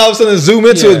talent all of a sudden zoom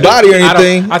into his body or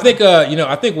anything. I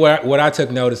think what I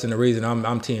took notice, and the reason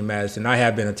I'm Team Madison, I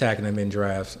have been attacking him in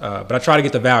drafts, but I try to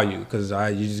get the value because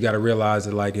you just got to realize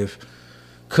that like if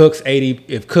Cook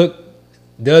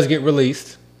does get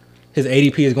released, his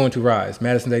ADP is going to rise.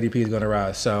 Madison's ADP is going to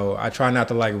rise. So I try not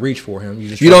to like reach for him.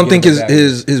 You don't think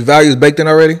his value is baked in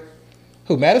already?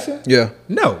 Who, Madison? Yeah.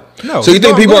 No. So you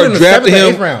think people are drafting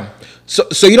him?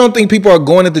 So you don't think people are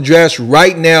going at the drafts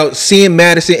right now, seeing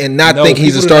Madison and not think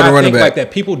he's a starting running back? Like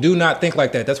that. People do not think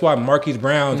like that. That's why Marquise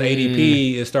Brown's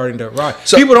ADP is starting to rise.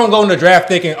 So, people don't go in the draft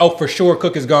thinking, "Oh, for sure,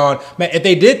 Cook is gone." Man, if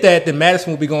they did that, then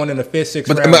Madison would be going in the 5th, 6th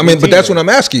round. But that's what I'm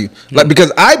asking you. Like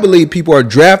because I believe people are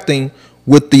drafting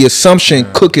with the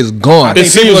assumption Cook is gone.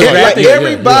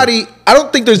 Everybody, I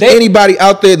don't think there's anybody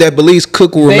out there that believes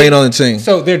Cook will remain on the team.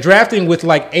 So they're drafting with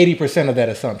like 80% of that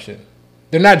assumption.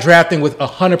 They're not drafting with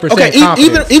 100%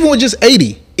 confidence. Even with just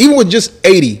 80. Even with just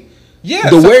 80. Yeah.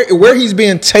 Where he's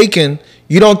being taken,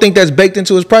 you don't think that's baked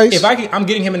into his price? I'm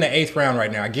getting him in the 8th round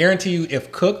right now. I guarantee you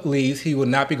if Cook leaves, he will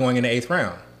not be going in the 8th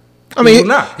round. I mean,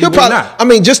 he'll probably not. I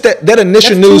mean, just that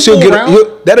initial news, he'll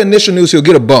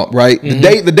get a bump, right?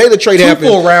 Mm-hmm. The day the trade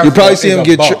happens, you probably see him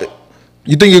get.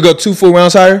 You think he'll go 2 full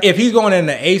rounds higher? If he's going in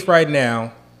the 8th right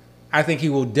now, I think he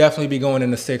will definitely be going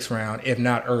in the 6th round, if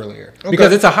not earlier,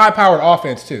 because it's a high-powered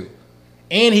offense too,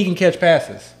 and he can catch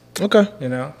passes. Okay, you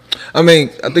know. I mean,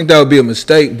 I think that would be a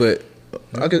mistake, but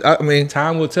I mean,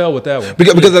 time will tell with that one.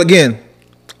 Because again,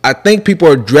 I think people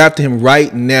are drafting him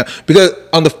right now. Because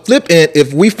on the flip end,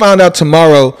 if we found out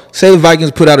tomorrow, say the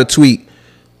Vikings put out a tweet,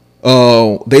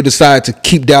 they decide to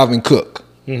keep Dalvin Cook,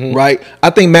 right? I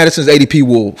think Madison's ADP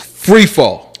will free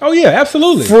fall. Oh yeah,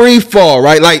 absolutely. Free fall,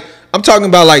 right? Like I'm talking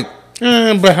about like.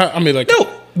 But how, I mean, like,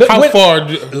 no. But how far?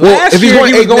 Last if he's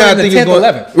going 8th now, I think he's going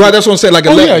 11th. Right, that's what I'm saying. Like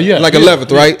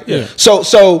 11th, right? Yeah.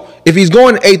 So if he's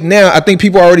going 8th now, I think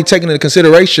people are already taking into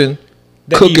consideration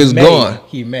that Cook is gone.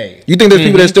 He may. You think there's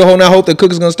people that still holding out hope that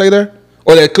Cook is going to stay there,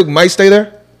 or that Cook might stay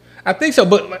there? I think so,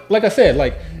 but like I said,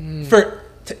 like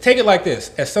take it like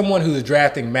this: as someone who's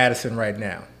drafting Madison right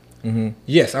now,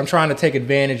 yes, I'm trying to take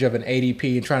advantage of an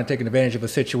ADP and trying to take advantage of a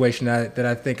situation that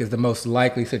I think is the most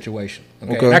likely situation.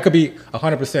 Okay. And I could be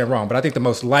 100% wrong, but I think the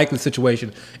most likely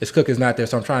situation is Cook is not there,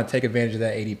 so I'm trying to take advantage of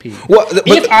that ADP. Well,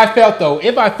 if I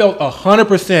felt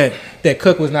 100% that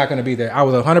Cook was not going to be there, I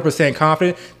was 100%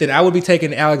 confident, then I would be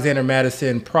taking Alexander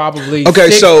Madison probably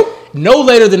no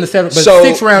later than the 7th, but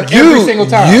 6th round every single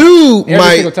time. You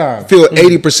might feel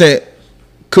 80%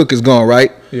 Cook is gone,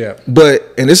 right? Yeah.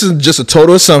 And this is just a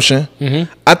total assumption.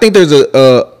 I think there's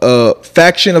a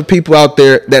faction of people out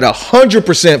there that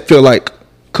 100% feel like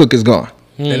Cook is gone.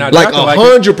 Like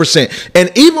 100%.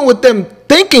 And even with them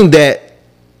thinking that,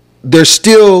 they're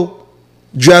still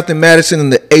drafting Madison in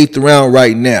the 8th round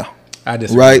right now. I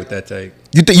disagree with that take.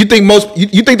 You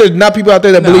think there's not people out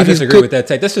there that believe he's Cook? I disagree with that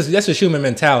take. That's just human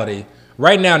mentality.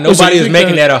 Right now, nobody is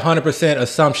making that 100%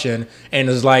 assumption, and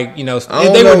it's like, you know, if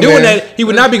they were doing that, he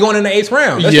would not be going in the 8th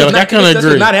round. That's I kind of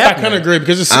agree. I kind of agree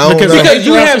because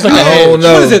you have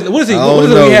what is it? What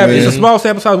do we have? It's a small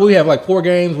sample size. We have like 4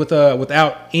 games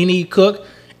without any Cook,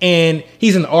 and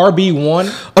he's an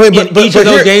RB1. I mean, but each of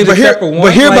those games except for one.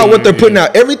 But hear about what they're putting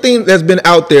out. Everything that's been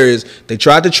out there is they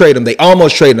tried to trade him. They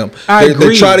almost traded him.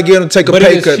 They tried to get him to take a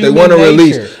pay cut. They want to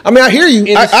release. I mean, I hear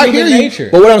you. I hear you.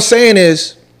 But what I'm saying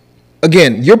is,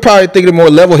 again, you're probably thinking more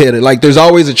level-headed. Like, there's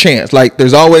always a chance. Like,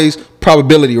 there's always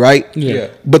probability, right? Yeah.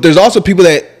 But there's also people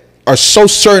that are so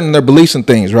certain in their beliefs and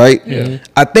things, right? Yeah.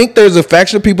 I think there's a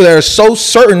faction of people that are so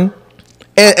certain,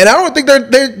 and I don't think they're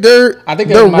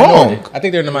wrong. I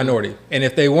think they're in the minority. And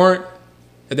if they were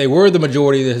the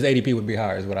majority, his ADP would be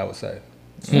higher, is what I would say.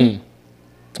 We'll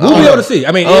be able to see.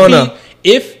 I mean,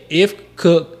 if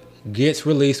Cook gets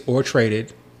released or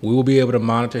traded, we will be able to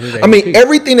monitor his ADP. I mean,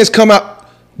 everything that's come out.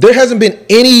 There hasn't been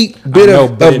any bit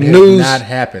of news. Not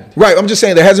happened. Right. I'm just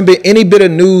saying there hasn't been any bit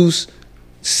of news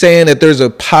saying that there's a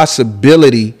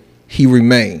possibility he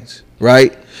remains.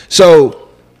 Right. So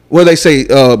what they say,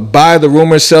 buy the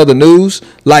rumor, sell the news.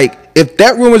 Like if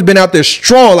that rumor's been out there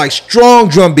strong, like strong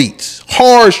drum beats,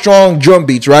 hard, strong drum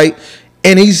beats, right?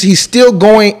 And he's still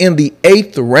going in the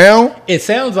 8th round. It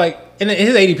sounds like, and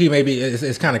his ADP maybe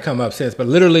it's kind of come up since, but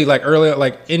literally like earlier,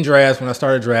 like in drafts when I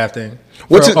started drafting.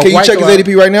 Can you check his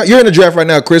ADP right now? You're in the draft right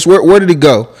now, Chris. Where did he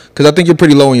go? Because I think you're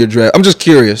pretty low in your draft. I'm just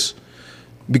curious.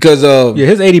 Because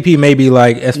his ADP may be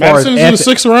like as Madison's far as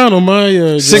in the 6th round on my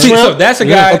 6th round. So that's a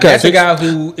guy. Okay. That's a guy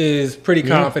who is pretty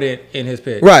confident in his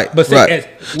pick. Right. But we're in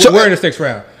the 6th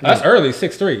round. That's early,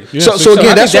 6'3". So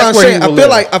again, that's what I'm saying.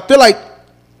 I feel like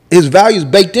his value is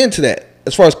baked into that.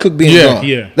 as far as Cook being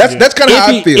gone. That's kind of how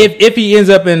I feel. If he ends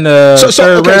up in the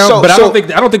third round, but I don't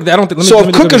think. So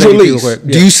if Cook is released,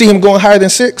 do you see him going higher than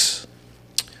 6?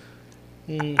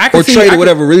 Or trade or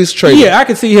whatever, release trade. Yeah, I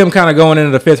could see him kind of going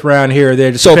into the 5th round here or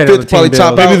there. Just so 5th probably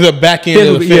top out. Maybe the back end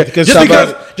of the 5th.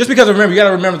 Yeah. Just because remember, you got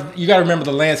to remember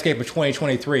the landscape of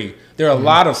 2023. There are a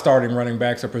lot of starting running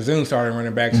backs or presumed starting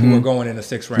running backs who are going in the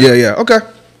 6th round. Yeah.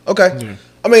 Okay. Yeah.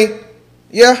 I mean,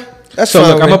 yeah. That's so.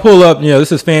 Look, I'm gonna pull up.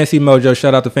 This is Fantasy Mojo.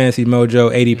 Shout out to Fantasy Mojo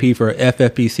ADP for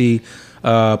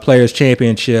FFPC Players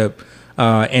Championship.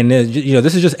 And then,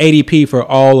 this is just ADP for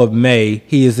all of May.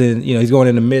 He is in, he's going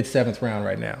in the mid 7th round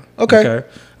right now. Okay.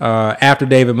 After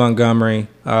David Montgomery,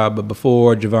 but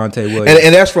before Javonte Williams.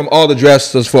 And that's from all the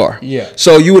drafts thus far. Yeah.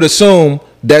 So you would assume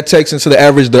that takes into the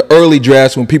average the early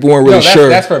drafts when people weren't really sure.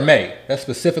 That's for May. That's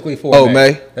specifically for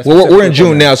May. Well, we're in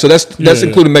June now, so that's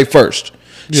including May 1st.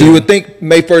 So you would think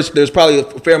May 1st, there's probably a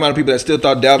fair amount of people that still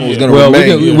thought Dalvin was going to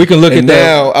remain. We can look at that.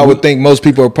 Now, I would think most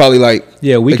people are probably like,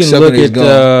 we can look at.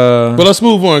 But let's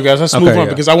move on, guys. Let's move on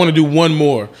because I want to do one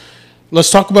more. Let's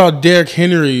talk about Derrick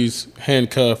Henry's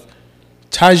handcuff.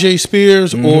 Tyjae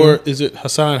Spears or is it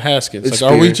Hassan Haskins? It's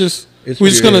are we just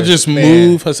going to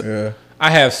move? Yeah. I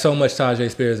have so much Tyjae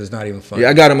Spears, it's not even funny. Yeah,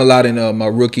 I got him a lot in my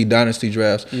rookie dynasty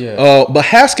drafts. Yeah. But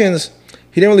Haskins,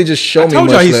 he didn't really just show me much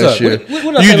last year.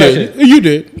 What you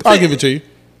did. I'll give it to you.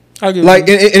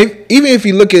 And even if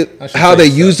you look at how they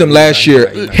used him last year,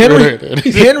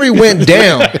 Henry went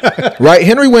down, right?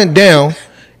 Henry went down,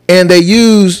 and they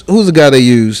used who's the guy they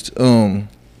used? I'm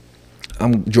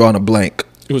drawing a blank.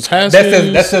 It was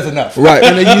Haskins. That says enough, right?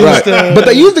 And they used, but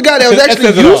they used the guy that was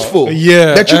actually useful,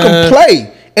 that you can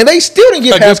play. And they still didn't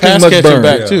give Haskins much burn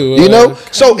back too.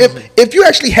 So if you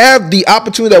actually have the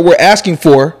opportunity that we're asking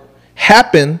for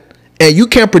happen, and you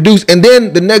can't produce, and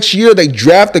then the next year they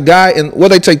draft a guy, and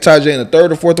they take Tyjae in the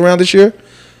 3rd or 4th round this year?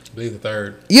 I believe the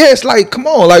 3rd. Yeah, it's like, come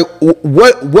on, like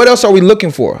what else are we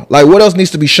looking for? Like, what else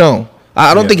needs to be shown?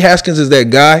 I don't think Haskins is that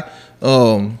guy.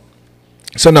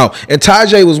 So no, and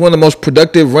Tyjae was one of the most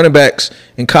productive running backs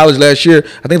in college last year.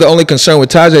 I think the only concern with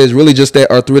Tyjae is really just that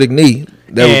arthritic knee.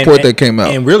 Report that came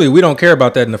out. And really, we don't care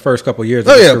about that in the first couple of years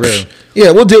of his career.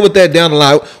 Yeah, we'll deal with that down the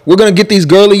line. We're going to get these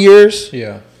Gurley years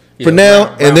for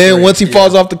now, and then once he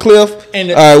falls off the cliff, all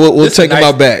right, we'll take him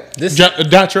out back.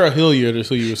 Dontrell Hilliard is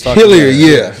who you was talking about.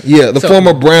 Hilliard, the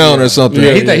former Brown or something.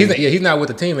 Yeah, he's not with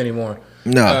the team anymore.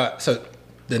 No. So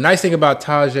the nice thing about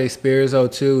Tyjae Spears, though,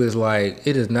 too, is like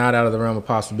it is not out of the realm of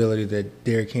possibility that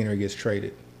Derrick Henry gets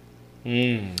traded.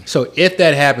 So if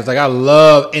that happens, like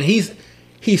and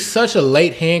he's such a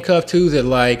late handcuff too that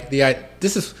like I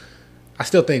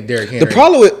still think Derrick Henry.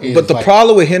 The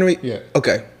problem with Henry. Yeah.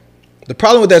 Okay. The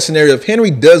problem with that scenario, if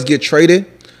Henry does get traded,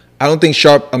 I don't think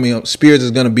Spears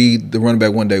is going to be the running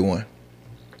back day one.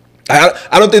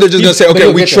 I don't think they're just going to say,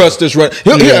 okay, we trust this run.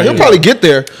 He'll probably get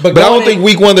there, but I don't think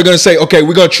week 1 they're going to say, okay,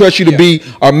 we're going to trust you to be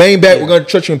our main back. We're going to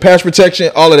trust you in pass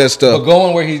protection, all of that stuff. But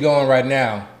going where he's going right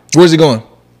now. Where's he going?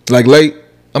 Like late?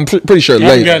 I'm pretty sure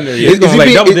late. He's going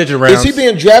like double-digit rounds. Is he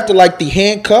being drafted like the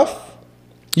handcuff?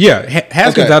 Yeah,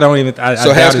 Haskins. Okay. I don't even.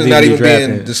 So Haskins not even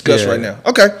being discussed right now.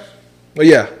 Okay, well,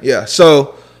 yeah.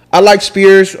 So I like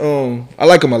Spears. I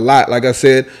like him a lot. Like I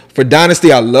said, for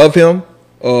Dynasty, I love him.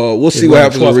 We'll see what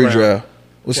happens in redraft.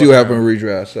 We'll see what happens in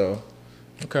redraft. So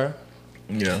okay,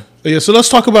 yeah. So let's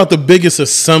talk about the biggest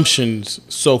assumptions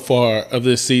so far of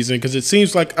this season, because it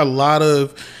seems like a lot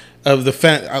of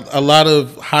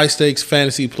high stakes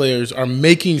fantasy players are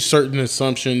making certain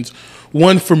assumptions.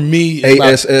 One for me,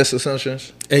 ASS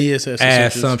assumptions.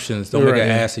 Assumptions. Don't make an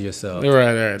ass of yourself.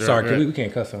 Right. Sorry, we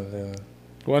can't cuss on that.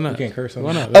 Why not? We can't curse on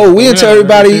that. Oh, we didn't tell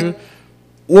everybody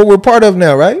what we're part of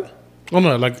now, right? Oh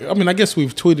no, I guess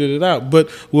we've tweeted it out, but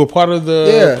we're part of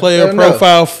the player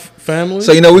profile family.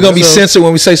 So we're gonna be censored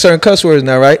when we say certain cuss words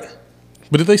now, right?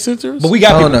 But did they censor us? But we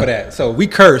got people for that. So we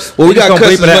curse. Well, we got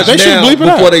cuss as much now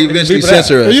before they eventually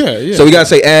censor us. Yeah. So we gotta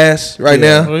say ass right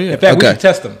now. Oh, yeah. In fact, we can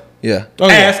test them. Yeah.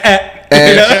 Ass.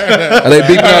 Are they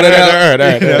beeping all that out? All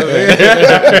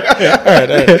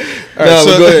right.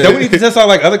 So go ahead. Don't we need to test all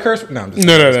like other curse? No, I'm just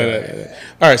No.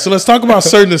 All right, so let's talk about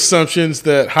certain assumptions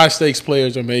that high stakes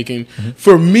players are making.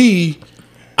 For me,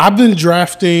 I've been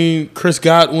drafting Chris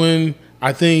Godwin.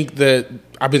 I think that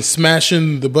I've been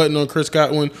smashing the button on Chris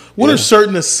Godwin. What are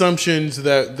certain assumptions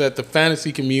that the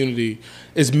fantasy community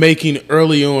is making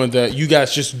early on that you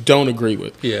guys just don't agree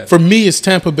with? Yeah. For me, it's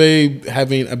Tampa Bay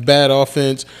having a bad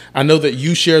offense. I know that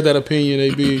you share that opinion,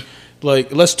 AB.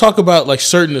 Like, let's talk about like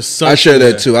certain assumptions. I share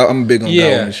that too. I'm big on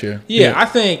Godwin this year. Yeah, I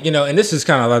think, and this is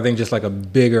kind of, I think, just like a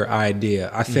bigger idea.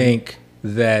 I think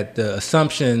that the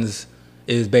assumptions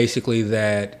is basically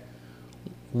that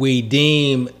we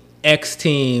deem X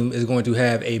team is going to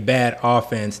have a bad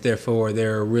offense, therefore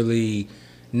they're really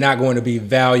not going to be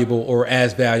valuable or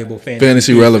as valuable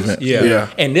fantasy relevant. Yeah.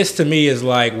 And this to me is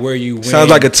like where you win. Sounds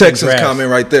like a Texans comment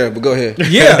right there, but go ahead.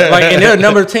 Yeah, like, and there are a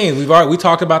number of teams. We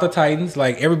talked about the Titans.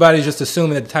 Like, everybody's just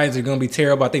assuming that the Titans are going to be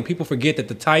terrible. I think people forget that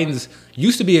the Titans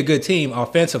used to be a good team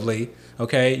offensively.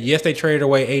 Okay, yes, they traded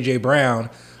away A.J. Brown,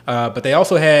 but they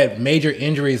also had major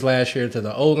injuries last year to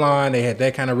the O-line. They had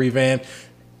that kind of revamp.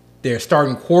 Their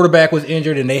starting quarterback was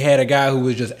injured, and they had a guy who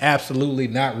was just absolutely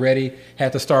not ready.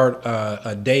 Had to start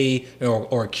a day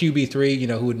or a QB3,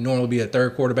 who would normally be a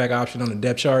third quarterback option on the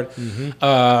depth chart.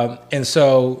 And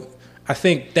so I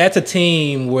think that's a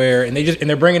team where, and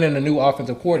they're bringing in a new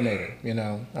offensive coordinator.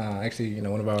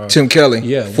 One of our Tim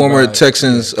Kelly, former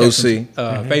Texans OC,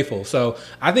 faithful. So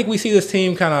I think we see this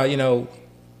team kind of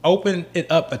open it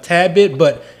up a tad bit,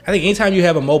 but I think anytime you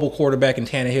have a mobile quarterback in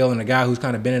Tannehill and a guy who's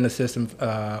kind of been in the system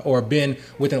or been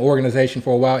with an organization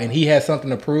for a while and he has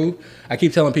something to prove, I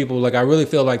keep telling people, like, I really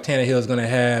feel like Tannehill is going to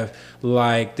have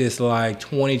like this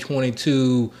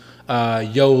 2022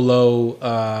 YOLO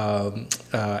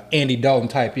Andy Dalton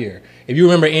type year. If you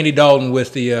remember Andy Dalton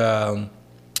with the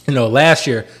last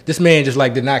year, this man just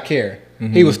did not care.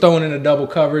 He was throwing in a double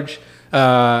coverage.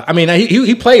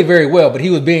 He played very well, but he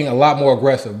was being a lot more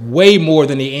aggressive, way more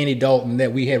than the Andy Dalton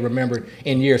that we had remembered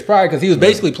in years prior, because he was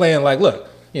basically playing like, look,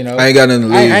 I ain't got nothing to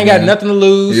lose. I ain't got nothing to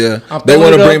lose. Yeah, they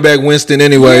want to bring back Winston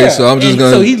anyway, so I'm just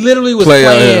going to. So he literally was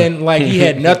playing like he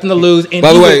had nothing to lose. And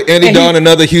by the way, Andy Dalton,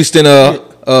 another Houston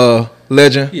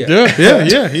legend. Yeah,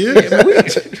 he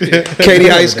is. Katy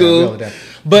High School.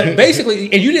 But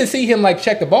basically, and you didn't see him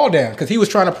check the ball down because he was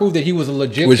trying to prove that he was a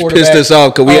legit quarterback. Which pissed us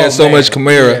off because we had so much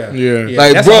Kamara. Yeah.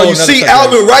 Like, bro, you see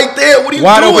Alvin right there. What are you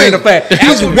wide doing? Open in the fact.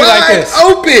 He's wide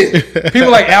open.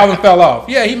 People like Alvin fell off.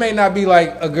 Yeah, he may not be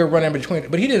a good runner in between,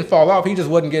 but he didn't fall off. He just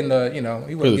wasn't getting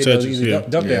he wasn't getting those easy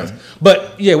dump downs.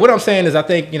 But yeah, what I'm saying is I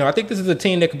think this is a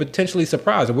team that could potentially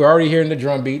surprise. We're already hearing the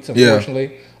drum beats,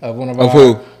 unfortunately, of one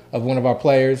of our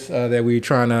players that we're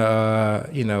trying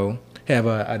to have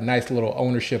a nice little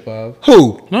ownership of.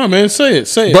 Who? No, man, say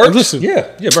it. Burks? Listen.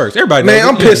 Yeah, Burks. Everybody knows. Man,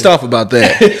 I'm pissed off about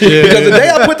that. Because the day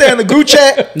I put that in the group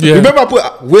chat, remember I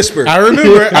put Whisper. I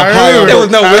remember. There was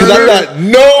no Whisper. I thought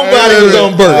nobody was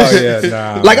on Burks. Oh,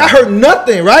 yeah, I heard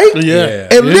nothing, right? Yeah.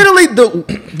 And literally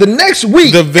the next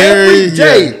week, every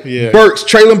day, Burks,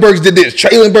 Traylon Burks did this.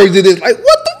 Traylon Burks did this. Like,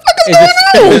 what the fuck is going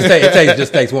on? It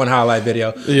just takes one highlight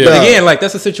video. Yeah. But again,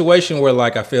 that's a situation where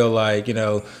I feel like,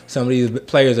 some of these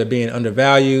players are being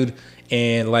undervalued.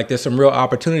 And there's some real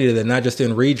opportunity there, not just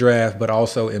in redraft, but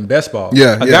also in best ball.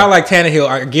 Yeah, a guy like Tannehill,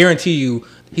 I guarantee you,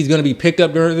 he's going to be picked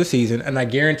up during the season, and I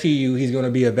guarantee you, he's going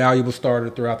to be a valuable starter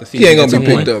throughout the season. He ain't going to be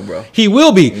picked up, bro. He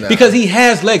will be because he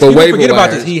has legs. People forget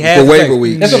about this. He has waiver legs.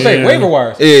 weeks. That's what I'm saying. Waiver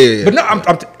wires. Yeah. But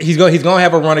no, he's going to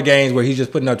have a run of games where he's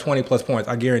just putting up 20+ points.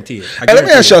 I guarantee it. Hey, let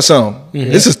me ask y'all something.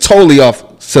 Mm-hmm. This is totally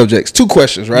off subjects. 2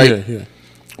 questions, right? Yeah.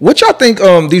 What y'all think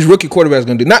these rookie quarterbacks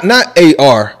going to do? Not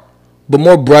AR, but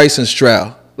more Bryson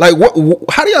Stroud. How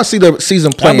do y'all see the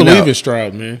season playing out? I believe in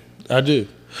Stroud, man. I do.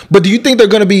 But do you think they're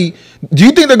going to be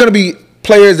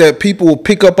players that people will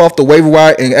pick up off the waiver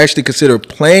wire and actually consider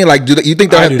playing? You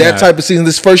think they'll have that type of season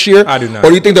this first year? I do not. Or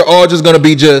do you think they're all just going to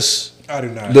be just I do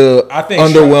not.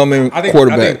 Underwhelming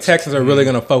quarterback? I think Texans are really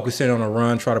going to focus in on a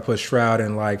run, try to put Stroud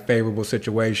in favorable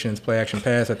situations, play action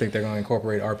pass. I think they're going to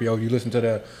incorporate RPO. You listen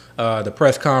to the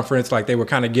press conference, they were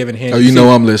kind of giving hints. Oh,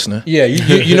 I'm listening. Yeah,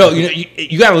 you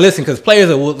got to listen because players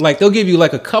are they'll give you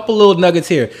a couple little nuggets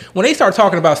here. When they start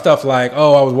talking about stuff like,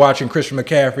 oh, I was watching Christian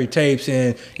McCaffrey tapes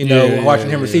and watching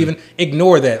him receiving,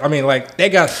 ignore that. I mean, they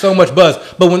got so much buzz.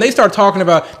 But when they start talking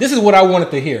about, this is what I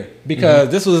wanted to hear because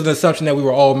this was an assumption that we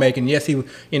were all making. Yes,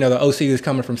 the OC is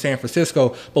coming from San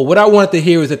Francisco, but what I wanted to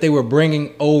hear is that they were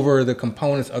bringing over the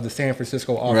components of the San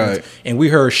Francisco offense. Right. And we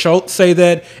heard Schultz say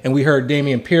that, and we heard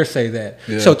Dameon Pierce say that.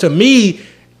 Yeah. So to me,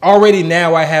 already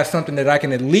now I have something that I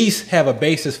can at least have a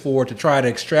basis for to try to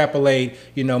extrapolate,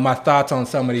 my thoughts on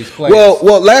some of these players.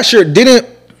 Well, last year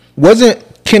wasn't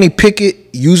Kenny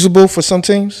Pickett usable for some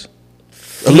teams?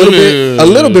 A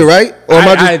little bit, right? Or am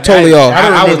I just totally off?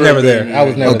 I was never there. I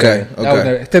was never there.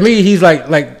 Okay. To me, he's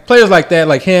like players like that,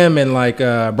 like him and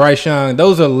Bryce Young.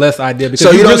 Those are less ideal. Because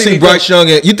so you don't see Bryce Young.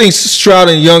 You think Stroud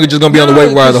and Young are just going to be on the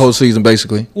waiver wire the whole season,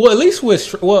 basically? Well, at least we'll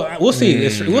see. We'll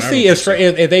see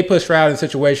if they put Stroud in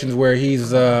situations where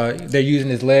they're using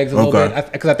his legs a little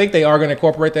bit. Because I think they are going to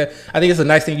incorporate that. I think it's a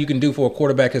nice thing you can do for a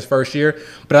quarterback his first year.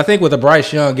 But I think with a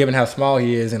Bryce Young, given how small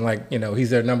he is and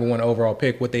he's their number 1 overall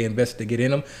pick, what they invested to get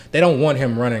in him, they don't want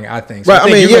him running. I think. So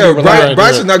right.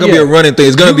 Bryce is not going to be a running thing.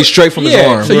 It's going to be straight from his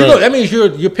arm. So that means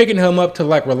you're picking picking him up to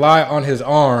like rely on his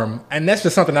arm, and that's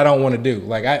just something I don't want to do.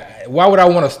 Like, why would I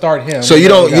want to start him? So you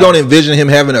don't envision him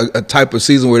having a type of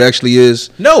season where it actually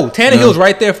is? No, Tannehill's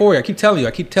right there for you. I keep telling you,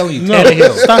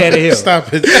 Tannehill. Tannehill.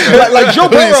 Stop it. like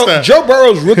Joe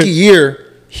Burrow's rookie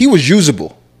year, he was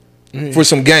usable for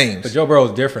some games. But Joe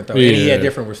Burrow's different though, and he had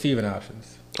different receiving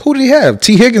options. Who did he have?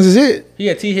 T. Higgins is it? He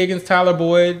had T. Higgins, Tyler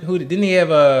Boyd. Didn't he have?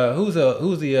 Who's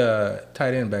the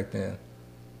tight end back then?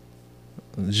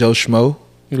 Joe Schmo.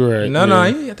 Right. No,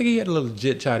 I think he had a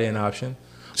legit tight end option.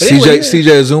 But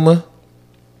CJ Azuma.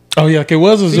 Oh yeah, it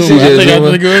was Azuma. CJ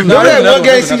Azuma. No, that one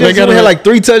game CJ Azuma had like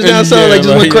 3 touchdowns. Just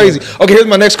went crazy. Okay, here's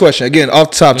my next question. Again,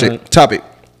 off topic.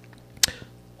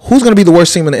 Who's going to be the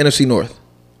worst team in the NFC North?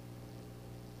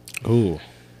 Ooh.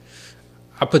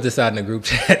 I put this out in the group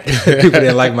chat. People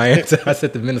didn't like my answer. I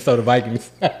said the Minnesota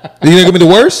Vikings. You think they're going to be the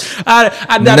worst? I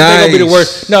doubt they're going to be the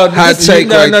worst. No,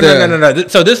 no.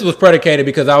 So this was predicated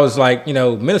because I was like,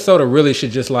 Minnesota really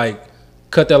should just like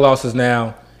cut their losses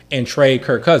now and trade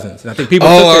Kirk Cousins. And I think people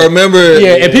I remember.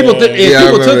 Yeah, and people took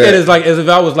that as if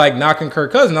I was like knocking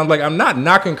Kirk Cousins. I'm like, I'm not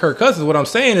knocking Kirk Cousins. What I'm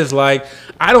saying is like,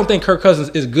 I don't think Kirk Cousins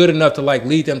is good enough to like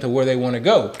lead them to where they want to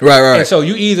go. Right. And so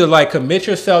you either like commit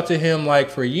yourself to him like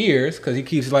for years because he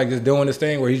keeps like just doing this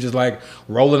thing where he's just like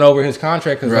rolling over his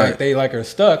contract because like they like are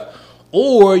stuck,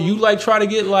 or you like try to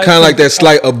get like kind of like that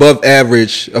slight above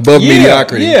average, above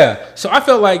mediocrity. Yeah. So I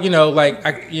felt like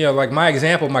like my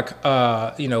example,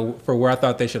 for where I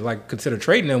thought they should like consider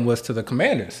trading them was to the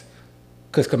Commanders,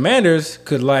 because Commanders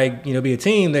could like be a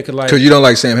team that could like. Because you don't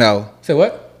like Sam Howell. Say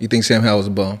what? You think Sam Howell's a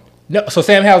bum? No, so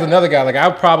Sam Howell's another guy. Like I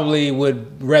probably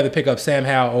would rather pick up Sam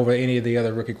Howell over any of the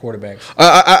other rookie quarterbacks.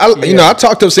 I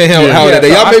talked up Sam Howell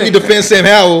today. Y'all made me defend Sam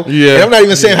Howell. Yeah, and I'm not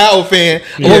even a Sam Howell fan.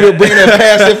 I'm over bringing up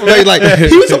past information. Like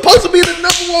he was supposed to be the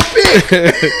 #1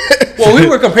 pick. Well, we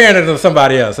were comparing it to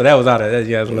somebody else, so that was out of that.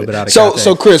 Yeah, it was a little bit out of context.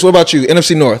 So Chris, what about you?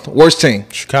 NFC North, worst team?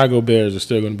 Chicago Bears are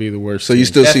still going to be the worst. So you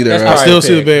still see that? I still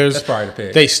see the Bears. That's probably the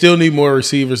pick. They still need more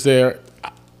receivers there.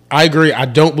 I agree. I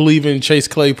don't believe in Chase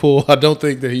Claypool. I don't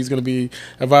think that he's going to be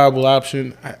a viable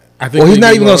option. I think he's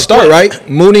not even going to start, right?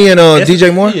 Mooney and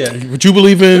DJ Moore? Yeah. Would you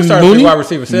believe in Mooney? Wide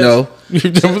receiver 6? No.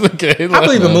 Okay, I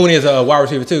believe in Mooney as a wide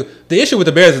receiver too. The issue with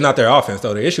the Bears is not their offense,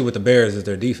 though. The issue with the Bears is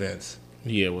their defense.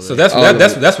 Yeah. Well, so that's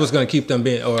what's going to keep them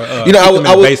being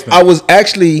I was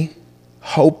actually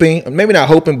hoping, maybe not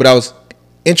hoping, but I was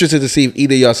interested to see if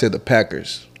either of y'all said the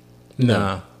Packers.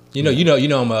 Nah. You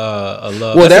know I'm a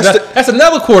Love. Well, that's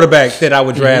another quarterback that I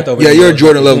would draft over. Yeah, you're a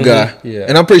Jordan Love guy. Yeah,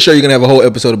 and I'm pretty sure you're gonna have a whole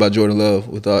episode about Jordan Love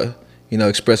without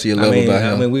expressing your love about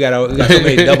him. I mean, we got so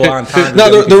many double entendres.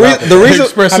 No, the reason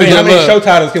how many show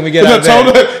titles can we get out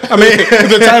of that? I mean,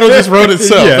 the title just wrote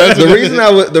itself. Yeah.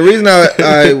 The reason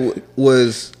I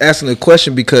was asking the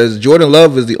question because Jordan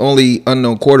Love is the only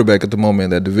unknown quarterback at the moment in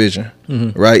that division,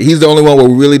 right? He's the only one where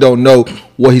we really don't know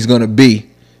what he's gonna be.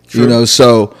 True.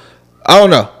 So I don't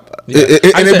know. Yeah.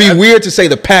 It'd be weird to say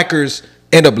the Packers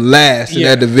end up last in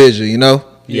that division,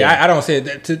 Yeah, I don't say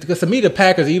that because to me the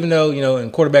Packers, even though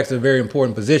and quarterbacks is a very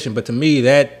important position, but to me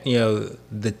that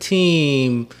the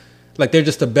team, like they're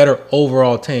just a better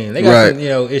overall team. They got some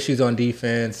issues on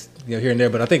defense, here and there,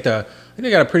 but I think they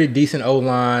got a pretty decent O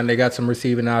line. They got some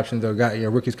receiving options. They got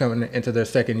rookies coming into their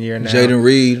second year now. Jaden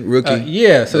Reed,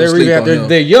 rookie. So they're revamped.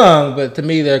 They're young, but to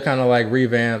me they're kind of like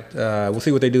revamped. We'll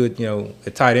see what they do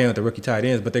at tight end with the rookie tight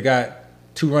ends. But they got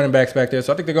 2 running backs back there,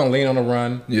 so I think they're going to lean on the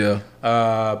run. Yeah.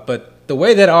 But the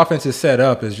way that offense is set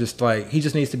up is just like he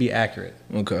just needs to be accurate.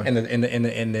 Okay. And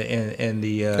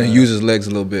use his legs a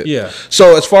little bit. Yeah.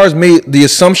 So as far as me, the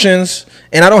assumptions,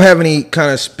 and I don't have any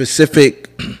kind of specific,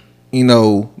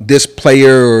 this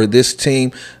player or this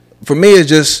team. For me, it's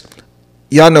just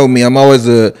y'all know me. I'm always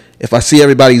if I see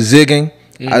everybody zigging,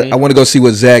 I want to go see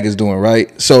what Zag is doing.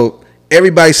 Right. So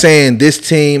everybody saying this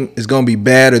team is going to be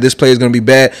bad or this player is going to be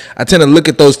bad, I tend to look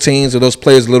at those teams or those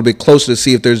players a little bit closer to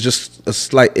see if there's just a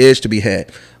slight edge to be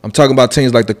had. I'm talking about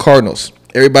teams like the Cardinals.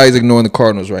 Everybody's ignoring the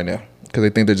Cardinals right now because they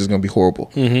think they're just going to be horrible.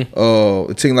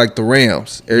 A team like the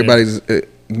Rams, everybody's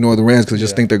ignoring the Rams because they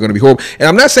just think they're going to be horrible. And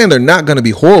I'm not saying they're not going to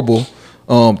be horrible.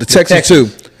 The Texans too.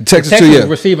 The Texans too. Yeah.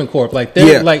 Receiving corp. Like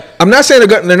they're like. I'm not saying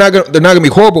they're not going to be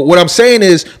horrible. What I'm saying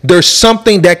is there's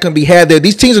something that can be had there.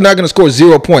 These teams are not going to score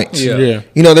 0 points. Yeah.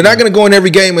 They're not going to go in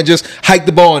every game and just hike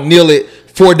the ball and kneel it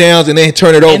 4 downs and then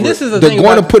turn it over. They're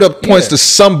going to put up points to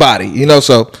somebody.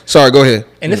 So sorry, go ahead.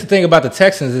 And this is the thing about the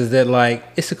Texans is that like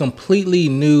it's a completely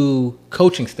new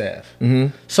coaching staff.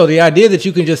 So the idea that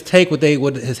you can just take what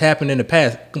has happened in the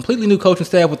past, completely new coaching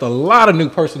staff with a lot of new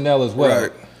personnel as well.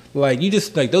 Right. Like you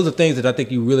just like those are things that I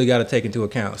think you really got to take into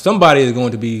account. Somebody is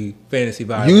going to be fantasy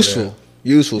viable. Useful.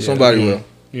 Yeah. Somebody will.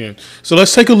 Yeah. So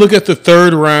let's take a look at the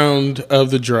third round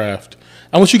of the draft.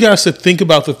 I want you guys to think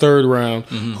about the third round.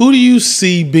 Mm-hmm. Who do you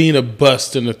see being a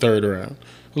bust in the third round?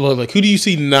 Like, who do you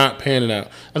see not panning out?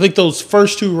 I think those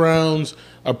first 2 rounds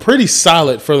are pretty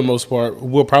solid for the most part.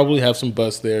 We'll probably have some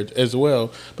busts there as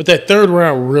well. But that third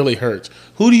round really hurts.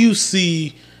 Who do you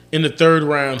see in the third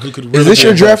round who could really Is this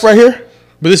your draft right here?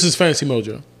 But this is Fantasy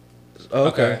Mojo.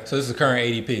 Okay. So this is the current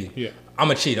ADP. Yeah. I'm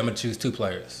going to cheat. I'm going to choose 2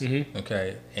 players. Mm-hmm.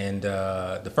 Okay. And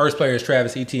the first player is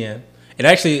Travis Etienne. And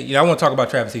actually, I want to talk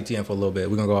about Travis Etienne for a little bit.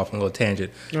 We're going to go off on a little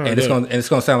tangent. Right, it's going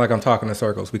to sound like I'm talking in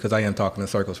circles because I am talking in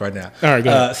circles right now. All right,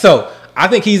 go ahead. So I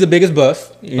think he's the biggest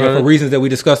bust, for reasons that we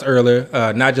discussed earlier.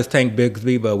 Not just Tank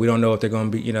Bigsby, but we don't know if they're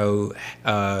going to be,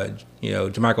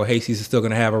 Jermichael Hasty is still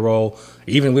going to have a role.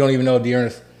 We don't even know if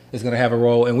Dearness is going to have a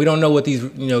role. And we don't know what these,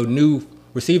 new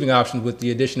receiving options with the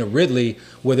addition of Ridley,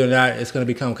 whether or not it's going to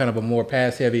become kind of a more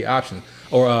pass-heavy option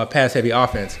or a pass-heavy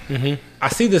offense. Mm-hmm. I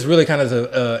see this really kind of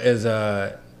as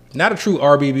a not a true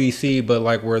RBBC, but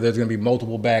like where there's going to be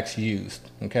multiple backs used.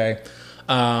 Okay,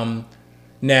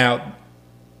 now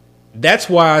that's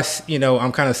why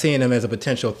I'm kind of seeing him as a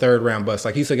potential third round bust.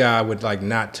 Like he's a guy I would like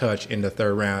not touch in the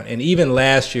third round. And even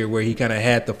last year where he kind of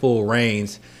had the full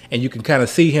reins, and you can kind of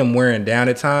see him wearing down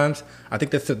at times. I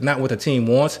think that's not what the team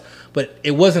wants, but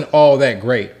it wasn't all that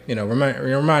great.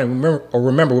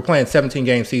 Remember, we're playing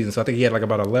 17-game season, so I think he had like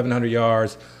about 1,100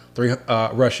 yards,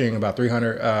 rushing, about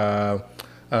 300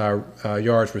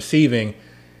 yards receiving,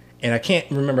 and I can't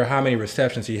remember how many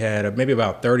receptions he had, maybe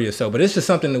about 30 or so. But it's just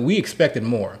something that we expected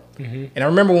more. Mm-hmm. And I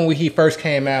remember when he first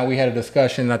came out, we had a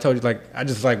discussion. And I told you, I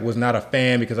just was not a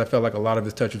fan because I felt like a lot of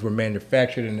his touches were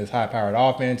manufactured in this high-powered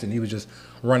offense, and he was just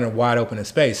running wide open in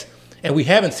space. And we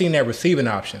haven't seen that receiving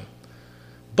option.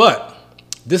 But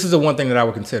this is the one thing that I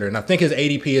would consider. And I think his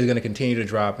ADP is going to continue to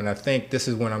drop. And I think this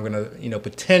is when I'm going to,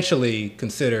 potentially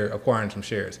consider acquiring some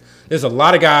shares. There's a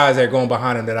lot of guys that are going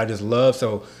behind him that I just love.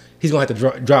 So he's going to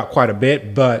have to drop quite a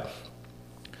bit. But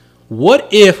what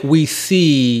if we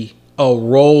see a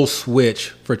role switch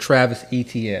for Travis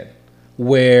Etienne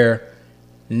where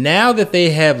now that they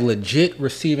have legit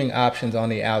receiving options on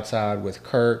the outside with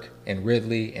Kirk and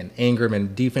Ridley and Ingram,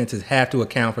 and defenses have to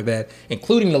account for that,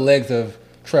 including the legs of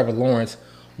Trevor Lawrence,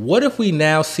 what if we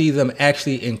now see them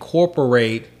actually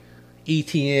incorporate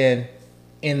Etienne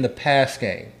in the pass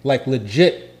game, like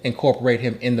legit incorporate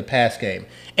him in the pass game?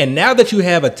 And now that you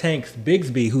have a Tank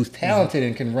Bigsby who's talented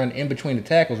and can run in between the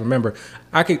tackles, remember,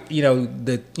 I could,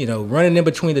 running in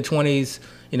between the 20s,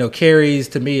 carries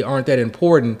to me aren't that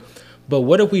important. But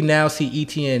what if we now see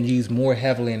Etienne used more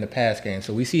heavily in the pass game?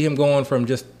 So we see him going from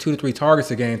just 2 to 3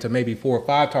 targets a game to maybe 4 or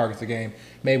 5 targets a game.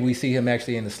 Maybe we see him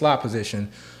actually in the slot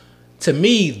position. To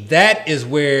me, that is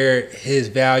where his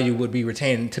value would be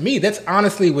retained. To me, that's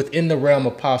honestly within the realm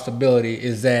of possibility,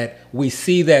 is that we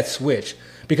see that switch.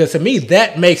 Because to me,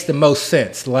 that makes the most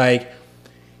sense. Like,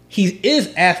 he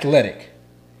is athletic.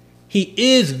 He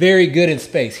is very good in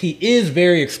space. He is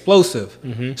very explosive.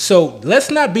 Mm-hmm. So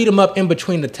let's not beat him up in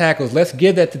between the tackles. Let's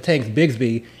give that to Tank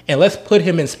Bigsby, and let's put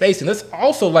him in space. And let's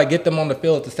also get them on the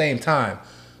field at the same time.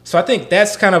 So I think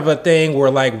that's kind of a thing where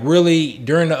really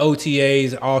during the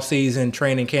OTAs, off-season,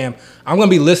 training camp, I'm going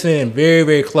to be listening very,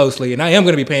 very closely. And I am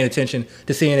going to be paying attention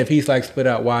to seeing if he's split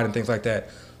out wide and things like that.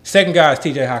 Second guy is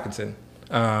TJ Hockenson.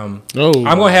 I'm going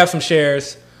to have some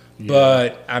shares. Yeah.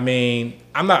 But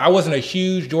I wasn't a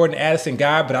huge Jordan Addison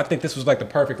guy, but I think this was the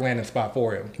perfect landing spot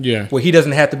for him. Yeah, where he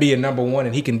doesn't have to be a number one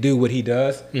and he can do what he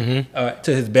does to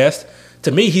his best.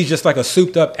 To me, he's just like a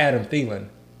souped-up Adam Thielen.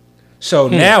 So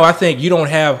now I think you don't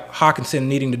have Hockenson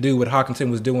needing to do what Hockenson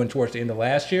was doing towards the end of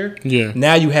last year. Yeah.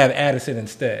 Now you have Addison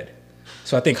instead.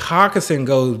 So I think Hockenson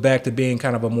goes back to being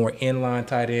kind of a more inline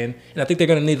tight end, and I think they're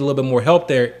going to need a little bit more help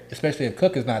there, especially if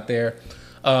Cook is not there.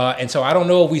 And so I don't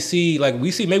know if we see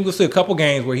maybe we'll see a couple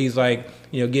games where he's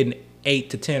getting 8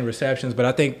 to 10 receptions, but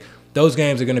I think those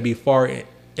games are going to be far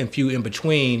and few in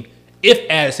between. If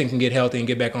Addison can get healthy and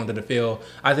get back onto the field,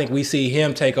 I think we see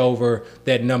him take over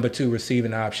that number 2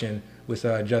 receiving option with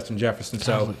Justin Jefferson.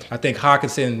 So I think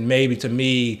Hockenson maybe to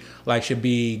me should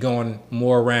be going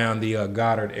more around the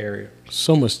Goddard area.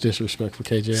 So much disrespect for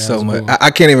KJ. So much.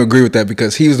 I can't even agree with that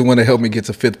because he was the one that helped me get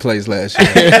to 5th place last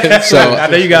year. So I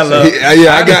know you got love. I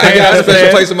got a special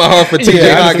place in my heart for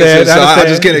TJ Hockenson. So I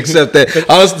just can't accept that.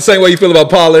 Honestly, the same way you feel about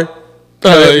Pollard.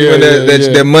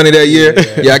 That money that year.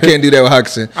 Yeah, I can't do that with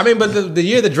Hockenson. But the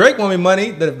year that Drake won me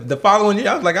money, the following year,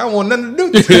 I was like, I want nothing to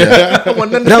do with this. I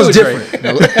want nothing to do with Drake.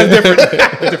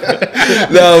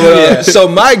 Different. So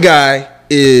my guy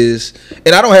is,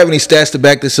 and I don't have any stats to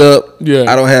back this up. Yeah.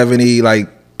 I don't have any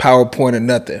PowerPoint or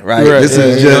nothing, right? This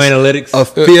is no just analytics. a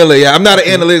feeling. Yeah, I'm not an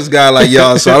analytics guy like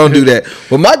y'all, so I don't do that.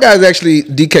 But my guy's actually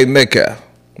DK Metcalf,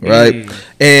 right?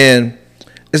 And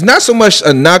it's not so much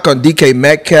a knock on DK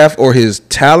Metcalf or his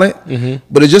talent,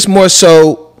 but it's just more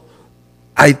so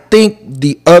I think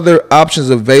the other options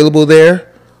available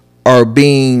there are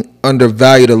being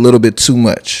undervalued a little bit too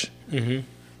much.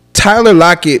 Tyler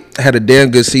Lockett had a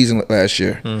damn good season last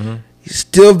year. He's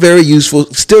still very useful,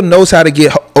 still knows how to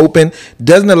get open,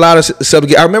 doesn't allow us to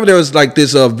get. I remember there was like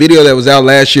this video that was out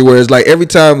last year where it's like every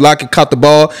time Lockett caught the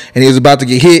ball and he was about to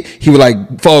get hit, he would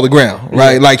like fall to the ground,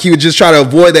 right? Like he would just try to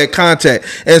avoid that contact.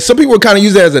 And some people would kind of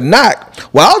use that as a knock.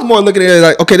 Well, I was more looking at it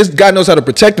like, okay, this guy knows how to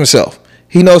protect himself.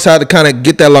 He knows how to kind of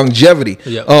get that longevity.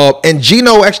 And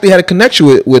Geno actually had a connection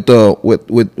with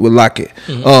Lockett.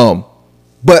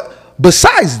 But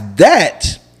besides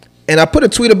that, and I put a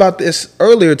tweet about this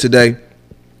earlier today,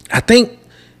 I think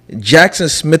Jackson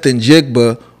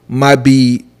Smith-Njigba might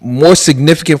be more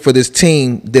significant for this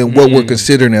team than what we're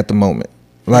considering at the moment.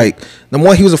 Like, number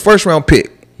one, he was a first-round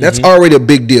pick. That's already a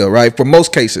big deal, right? For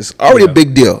most cases, already a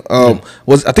big deal. I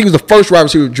think he was the first wide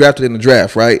receiver drafted in the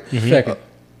draft, right? Second.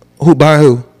 Who behind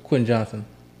who? Quentin Johnson.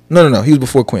 No. He was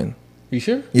before Quentin. You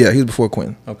sure? Yeah, he was before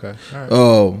Quentin. Okay.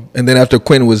 All right. And then after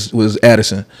Quentin was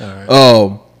Addison. All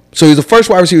right. So he's the first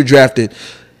wide receiver drafted.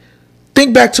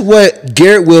 Think back to what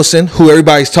Garrett Wilson, who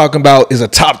everybody's talking about, is a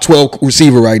top 12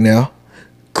 receiver right now.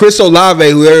 Chris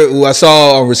Olave, who I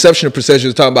saw on reception percentage,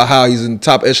 was talking about how he's in the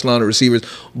top echelon of receivers.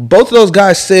 Both of those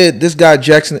guys said this guy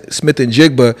Jackson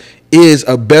Smith-Njigba is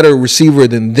a better receiver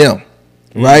than them,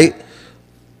 right?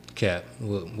 Cap.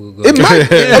 We'll go. It might.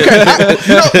 Okay.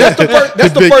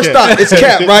 That's the first thought. It's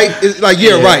Cap, right? It's like,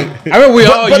 right. I mean, we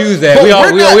all use that. We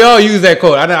all use that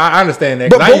quote. I understand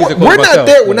that. But I use the quote we're myself, not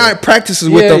there. We're not in practices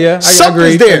with them. Yeah.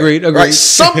 Something's there. Agreed. Right?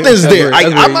 Something's there.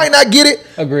 I might not get it,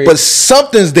 Agreed. but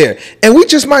something's there. And we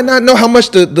just might not know how much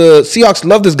the Seahawks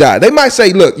love this guy. They might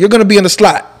say, look, you're going to be in the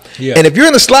slot. Yeah. And if you're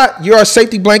in the slot, you're our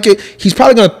safety blanket. He's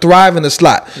probably going to thrive in the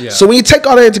slot. Yeah. So when you take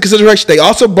all that into consideration, they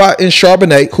also brought in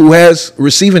Charbonnet, who has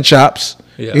receiving chops.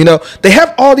 Yeah. You know, they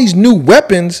have all these new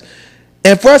weapons.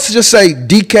 And for us to just say,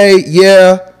 DK,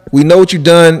 yeah, we know what you've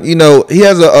done. You know, he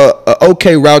has a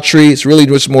okay route tree. It's really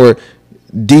just more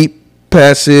deep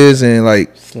passes and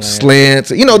like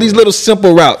slants. You know, these little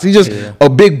simple routes. He's just a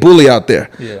big bully out there.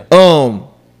 Yeah.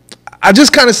 I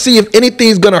just kind of see if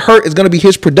anything's going to hurt, it's going to be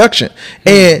his production.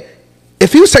 And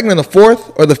if he was taken in the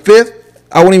 4th or the 5th,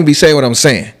 I wouldn't even be saying what I'm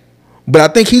saying. But I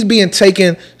think he's being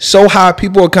taken so high,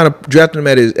 people are kind of drafting him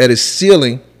at his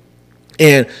ceiling.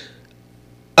 And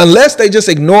unless they just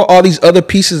ignore all these other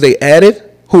pieces they added,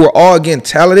 who are all, again,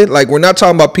 talented, like we're not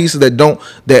talking about pieces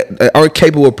that aren't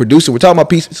capable of producing. We're talking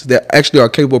about pieces that actually are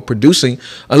capable of producing.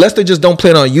 Unless they just don't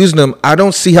plan on using them, I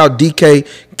don't see how DK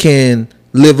can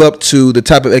live up to the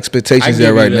type of expectations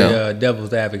there right now.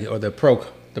 Devil's advocate or the pro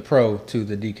to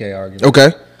the DK argument.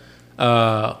 Okay.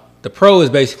 The pro is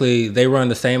basically they run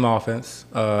the same offense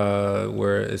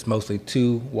where it's mostly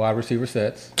 2 wide receiver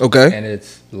sets. Okay. And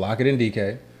it's Lockett and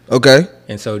DK. Okay.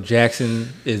 And so Jackson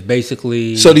is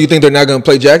basically. So do you think they're not going to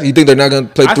play Jackson? You think they're not going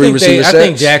to play 3 receiver sets? I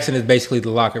think Jackson is basically the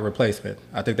Lockett replacement.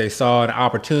 I think they saw an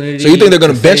opportunity. So you think they're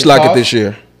going to bench Lockett this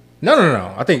year?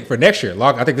 No. I think for next year,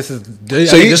 I think this is.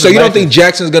 So you don't think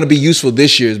Jackson's going to be useful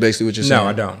this year? Is basically what you're saying? No,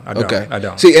 I don't. Okay, I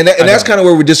don't. See, and that's kind of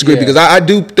where we disagree because I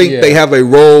do think they have a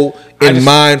role in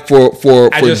mind for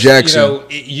Jackson.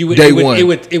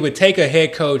 It would take a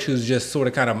head coach who's just sort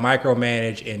of kind of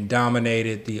micromanaged and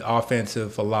dominated the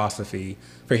offensive philosophy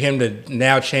for him to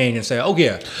now change and say, "Oh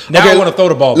yeah, now I want to throw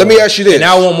the ball." Let me ask you this. And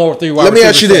now I want more 3 wide Let me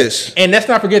ask you receivers. this. And let's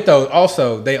not forget though.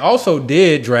 Also, they also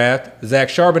did draft Zach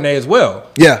Charbonnet as well.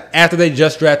 Yeah. After they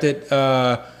just drafted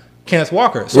Kenneth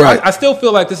Walker. So right. I still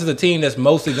feel like this is a team that's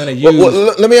mostly going to use.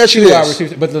 Well, let me ask you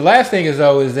this. But the last thing is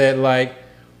that like,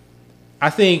 I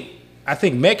think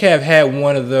Metcalf had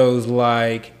one of those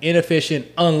like inefficient,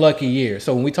 unlucky years.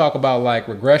 So when we talk about like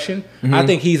regression, I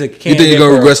think he's a candidate. You think he's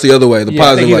going to regress the other way, the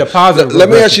positive way? I think he's a positive. Let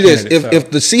me ask you this: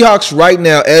 if the Seahawks right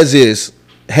now, as is,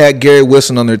 had Gary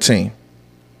Wilson on their team,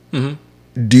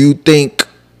 do you think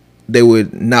they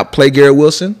would not play Gary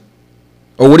Wilson?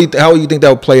 Or how do you think that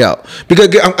would play out?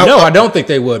 Because I don't think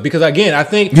they would. Because again, I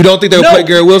think you don't think they would play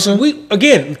Gary Wilson.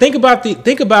 Think about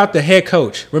the head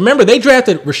coach. Remember, they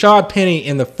drafted Rashad Penny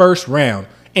in the 1st round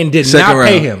and did not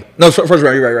pay him. No, first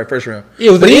round. You're right. First round.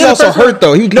 But he was also hurt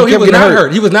though. He was not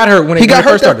hurt. He was not hurt when he got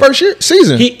hurt that first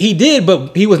season. He did,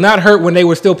 but he was not hurt when they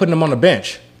were still putting him on the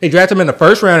bench. They drafted him in the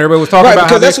first round. Everybody was talking about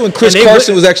because that's when Chris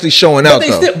Carson was actually showing out,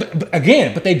 though.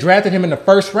 But they drafted him in the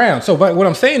first round. So what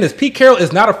I'm saying is Pete Carroll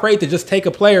is not afraid to just take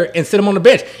a player and sit him on the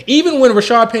bench. Even when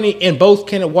Rashad Penny and both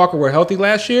Kenneth Walker were healthy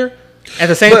last year, at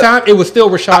the same time, it was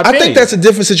still Rashad Penny. I think that's a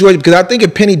different situation because I think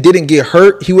if Penny didn't get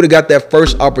hurt, he would have got that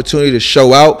first opportunity to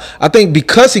show out. I think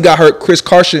because he got hurt, Chris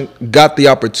Carson got the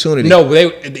opportunity. No,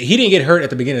 he didn't get hurt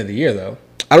at the beginning of the year, though.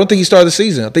 I don't think he started the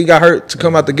season. I think he got hurt to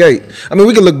come out the gate. I mean,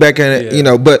 we can look back at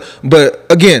it, but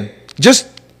again, just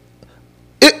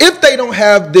if they don't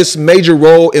have this major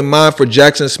role in mind for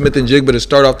Jackson Smith-Njigba to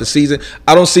start off the season,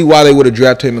 I don't see why they would have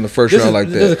drafted him in the first round like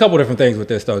that. There's a couple different things with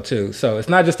this, though, too. So it's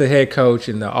not just the head coach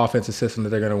and the offensive system that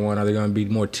they're going to want. Are they going to be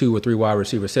more 2 or 3 wide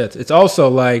receiver sets? It's also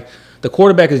like the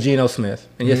quarterback is Geno Smith,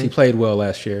 and yes, he played well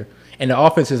last year. And the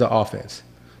offense is an offense.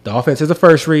 The offense is a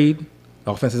first read.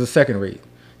 The offense is a second read.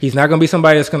 He's not going to be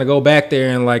somebody that's going to go back there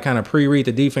and like kind of pre-read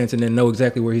the defense and then know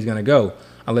exactly where he's going to go,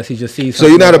 unless he just sees. So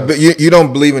you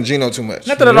don't believe in Geno too much.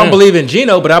 Not that I don't believe in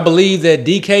Geno, but I believe that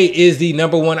DK is the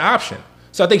number one option.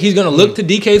 So I think he's going to look to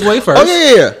DK's way first. Oh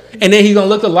yeah. And then he's going to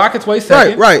look to Lockett's way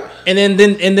second. Right. And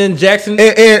then Jackson's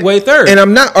way third. And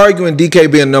I'm not arguing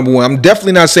DK being number one. I'm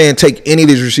definitely not saying take any of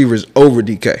these receivers over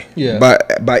DK. Yeah.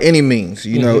 By any means,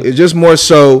 it's just more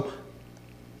so.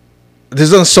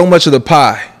 There's so much of the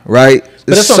pie, right?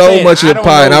 There's so much of the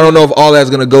pie, and I don't know if all that's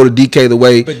going to go to DK the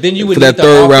way but then you would for that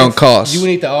third round cost. You would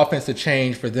need the offense to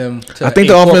change for them to. I think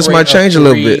the offense might change a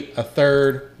little bit. A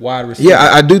third wide receiver.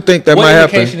 Yeah, I do think that might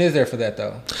happen. What indication is there for that,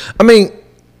 though? I mean,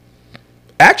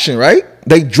 action, right?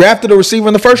 They drafted a receiver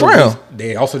in the first round.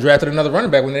 They also drafted another running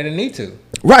back when they didn't need to.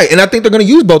 Right, and I think they're going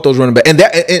to use both those running backs.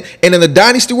 And in the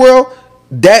dynasty world,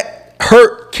 that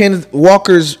hurt Kenneth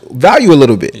Walker's value a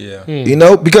little bit. Yeah.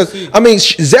 Because I mean,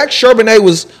 Zach Charbonnet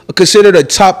was considered a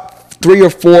top 3 or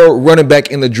 4 running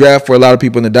back in the draft for a lot of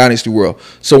people in the dynasty world.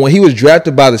 So when he was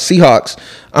drafted by the Seahawks,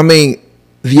 I mean,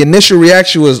 the initial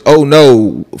reaction was, oh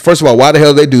no, first of all, why the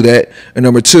hell did they do that? And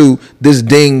number 2, this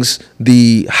dings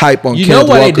the hype on Kenneth Walker. You know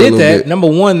why they did that? Number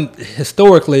 1,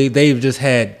 historically, they've just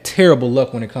had terrible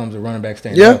luck when it comes to running back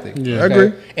staying healthy. Yeah, I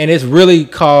agree. And it's really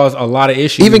caused a lot of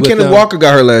issues. Even Kenneth Walker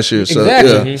got hurt last year. So,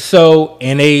 exactly. Yeah. So,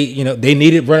 and they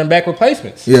needed running back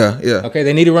replacements. Yeah. Okay,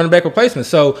 they needed running back replacements.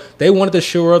 So they wanted to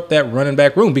shore up that running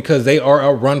back room because they are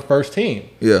a run-first team.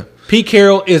 Yeah. Pete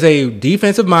Carroll is a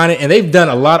defensive minded, and they've done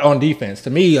a lot on defense. To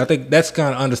me, I think that's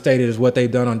kind of understated is what they've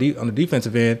done on the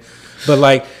defensive end. But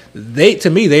like they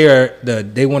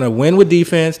want to win with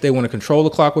defense. They want to control the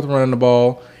clock with running the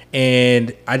ball,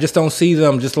 and I just don't see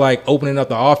them just like opening up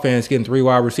the offense, getting 3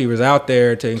 wide receivers out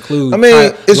there to include. I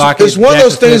mean, it's one of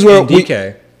those things where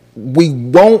we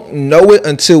won't know it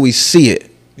until we see it.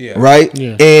 Yeah. Right.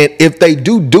 Yeah. And if they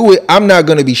do it, I'm not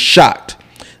going to be shocked.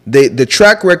 The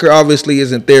track record obviously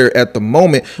isn't there at the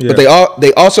moment, but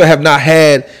they also have not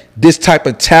had this type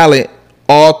of talent,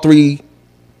 all 3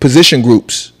 position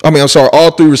groups.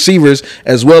 All 3 receivers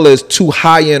as well as 2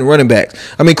 high-end running backs.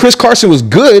 I mean, Chris Carson was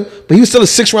good, but he was still a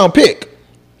 6th-round pick.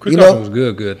 Chris Carson was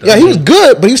good. Though. Yeah, he was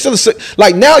good, but he was still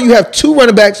like now you have 2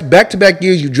 running backs back-to-back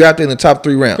years you drafted in the top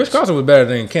 3 rounds. Chris Carson was better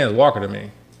than Kenneth Walker to me.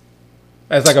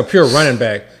 As like a pure running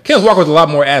back. Kenneth Walker was a lot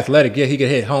more athletic. Yeah, he could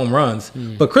hit home runs.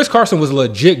 But Chris Carson was a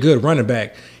legit good running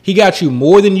back. He got you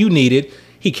more than you needed.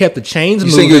 He kept the chains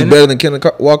moving. You think he was better than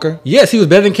Kenneth Walker? Yes, he was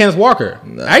better than Kenneth Walker.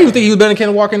 No. I even think he was better than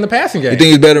Kenneth Walker in the passing game. You think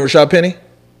he was better than Rashad Penny?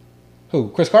 Who,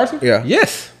 Chris Carson? Yeah.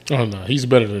 Yes. Oh, no, he's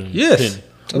better than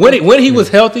Penny. When he was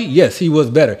healthy, yes, he was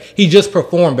better. He just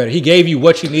performed better. He gave you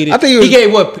what you needed. I think he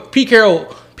gave what Pete Carroll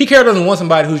doesn't want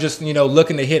somebody who's just,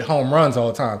 looking to hit home runs all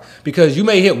the time. Because you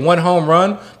may hit 1 home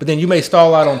run, but then you may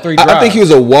stall out on 3 drives. I think he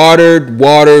was a watered,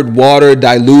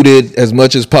 diluted as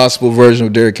much as possible version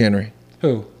of Derrick Henry.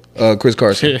 Who? Chris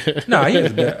Carson. No, he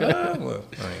was better.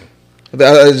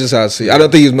 That's just how I see it. I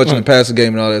don't think he was much in the passing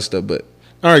game and all that stuff, but.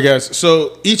 All right, guys.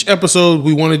 So each episode,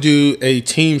 we want to do a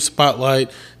team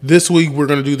spotlight. This week, we're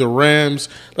going to do the Rams.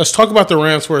 Let's talk about the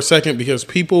Rams for a second because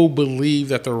people believe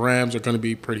that the Rams are going to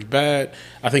be pretty bad.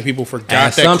 I think people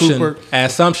forgot that Cooper.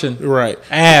 Assumption. Right.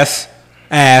 Ass.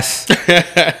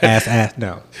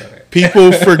 No. Sorry.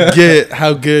 People forget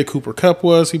how good Cooper Kupp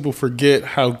was. People forget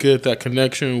how good that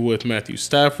connection with Matthew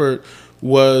Stafford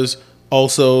was.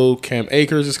 Also, Cam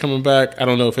Akers is coming back. I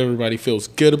don't know if everybody feels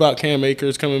good about Cam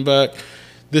Akers coming back.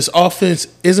 This offense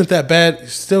isn't that bad. You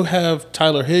still have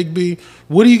Tyler Higbee.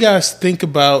 What do you guys think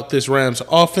about this Rams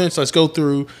offense? Let's go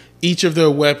through each of their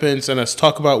weapons and let's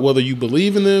talk about whether you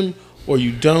believe in them or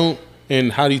you don't,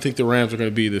 and how do you think the Rams are going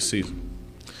to be this season?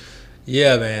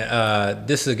 Yeah, man.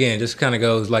 This again just kind of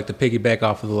goes like to piggyback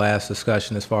off of the last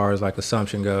discussion as far as like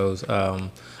assumption goes. I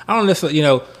don't necessarily,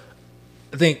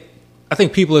 I think I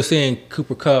think people are seeing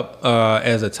Cooper Kupp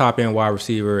as a top end wide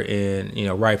receiver, and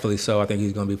rightfully so. I think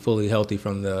he's going to be fully healthy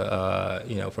from the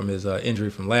from his injury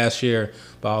from last year.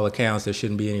 By all accounts, there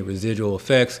shouldn't be any residual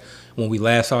effects. When we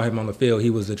last saw him on the field, he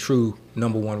was the true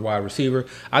number one wide receiver.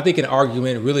 I think an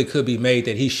argument really could be made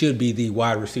that he should be the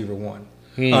wide receiver one.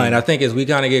 And I think as we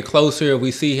kind of get closer,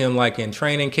 we see him like in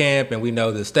training camp, and we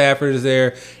know that Stafford is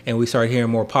there, and we start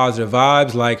hearing more positive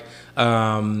vibes. Like,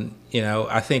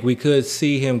 I think we could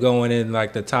see him going in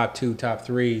like the top 2, top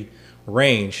 3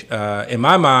 range. In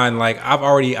my mind, like I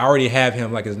already have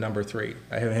him like as number 3.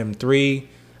 I have him 3.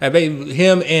 I mean,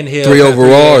 him and Hill. 3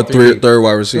 overall or third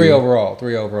wide receiver? 3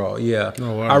 overall. Yeah.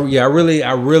 Oh, wow. I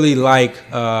really like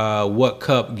what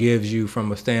Kupp gives you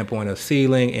from a standpoint of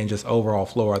ceiling and just overall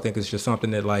floor. I think it's just something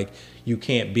that like you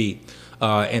can't beat.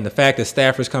 And the fact that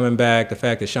Stafford's coming back, the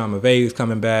fact that Sean McVay is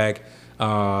coming back,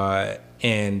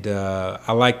 and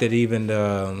I like that even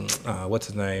what's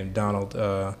his name,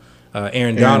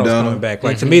 Aaron Donald's coming back.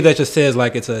 Like to me, that just says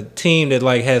like it's a team that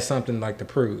like has something like to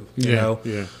prove. You know.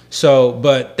 Yeah. So,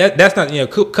 but that's not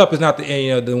Kupp is not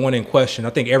the one in question. I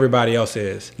think everybody else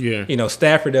is. Yeah.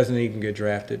 Stafford doesn't even get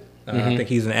drafted. I think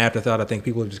he's an afterthought. I think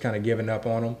people have just kind of given up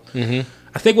on him.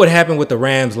 I think what happened with the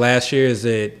Rams last year is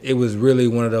that it was really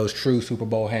one of those true Super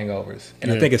Bowl hangovers, and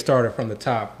I think it started from the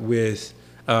top with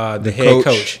the head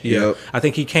coach. Yeah, yep. I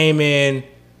think he came in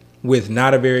with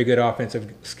not a very good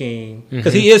offensive scheme,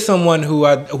 because he is someone who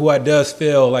I does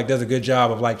feel like does a good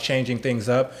job of like changing things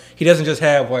up. He doesn't just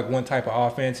have like one type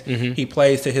of offense. He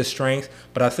plays to his strengths,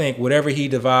 but I think whatever he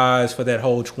devised for that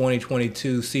whole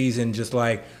 2022 season just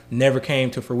like never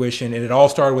came to fruition, and it all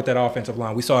started with that offensive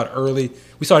line. We saw it early.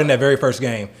 We saw it in that very first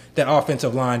game. That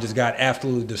offensive line just got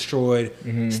absolutely destroyed.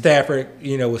 Stafford,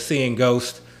 was seeing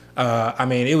ghosts. I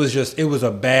mean, it was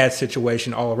a bad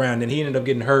situation all around, and he ended up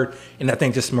getting hurt. And I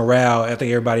think just morale, I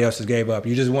think everybody else just gave up.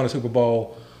 You just won a Super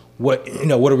Bowl. What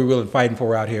are we really fighting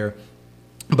for out here?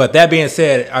 But that being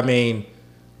said, I mean,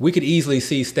 we could easily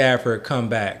see Stafford come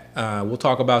back. We'll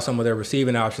talk about some of their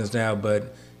receiving options now,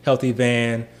 but healthy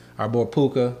Van, our boy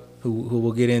Puka, who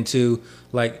we'll get into,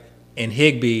 like, and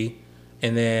Higbee,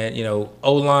 and then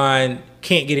O-line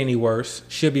can't get any worse,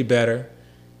 should be better.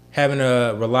 Having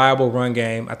a reliable run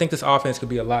game, I think this offense could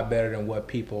be a lot better than what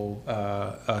people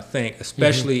think,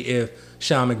 especially if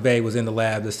Sean McVay was in the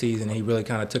lab this season and he really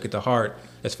kind of took it to heart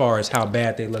as far as how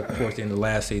bad they looked towards the end of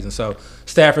last season. So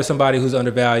Stafford, somebody who's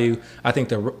undervalued. I think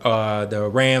the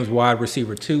Rams wide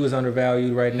receiver 2 is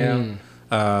undervalued right now,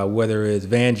 whether it's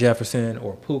Van Jefferson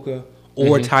or Puka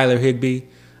or Tyler Higbee.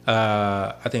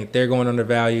 I think they're going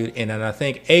undervalued. And then I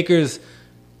think Akers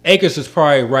is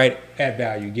probably right at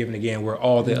value, given again where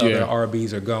all the other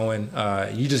RBs are going.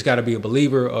 You just got to be a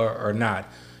believer or not.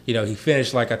 He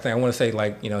finished I want to say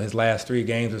his last 3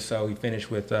 games or so. He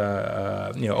finished with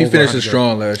he finished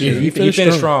strong last year. He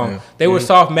finished strong. Yeah. They were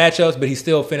soft matchups, but he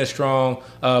still finished strong.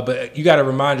 But you got to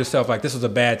remind yourself this was a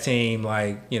bad team.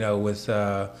 With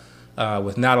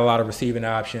not a lot of receiving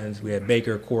options. We had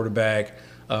Baker quarterback.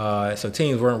 So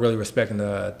teams weren't really respecting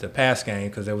the pass game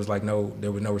because there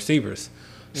were no receivers.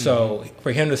 So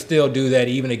for him to still do that,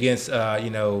 even against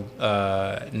non-elite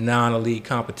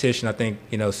competition, I think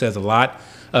says a lot.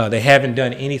 They haven't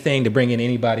done anything to bring in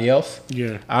anybody else.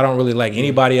 Yeah, I don't really like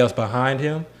anybody else behind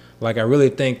him. I really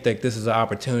think that this is an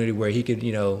opportunity where he could,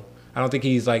 I don't think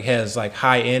he's has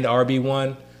high-end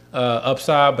RB1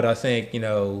 upside, but I think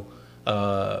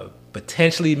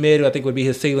potentially mid, I think would be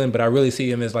his ceiling. But I really see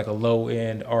him as a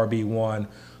low-end RB1.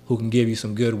 Who can give you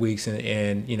some good weeks,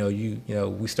 and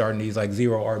we starting these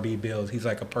 0 RB builds. He's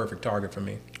a perfect target for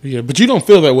me. Yeah, but you don't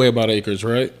feel that way about Akers,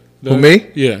 right? Who,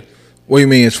 me? Yeah. What do you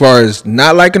mean, as far as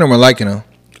not liking him or liking him?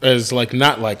 As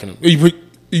not liking him.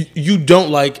 You don't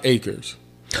like Akers.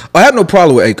 I have no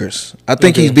problem with Akers. I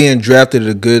think he's being drafted at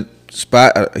a good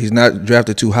spot. He's not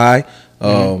drafted too high.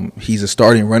 He's a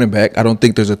starting running back. I don't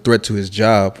think there's a threat to his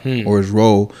job or his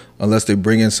role unless they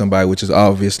bring in somebody, which is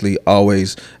obviously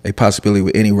always a possibility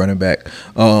with any running back.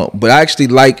 But I actually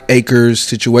like Akers'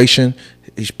 situation.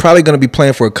 He's probably going to be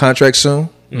playing for a contract soon,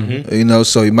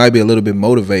 so he might be a little bit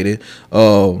motivated.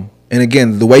 And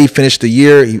again, the way he finished the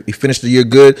year, he finished the year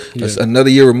good. Yeah. That's another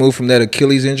year removed from that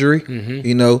Achilles injury,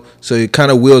 so it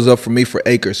kind of wheels up for me for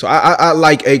Akers. So I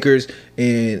like Akers,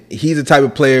 and he's the type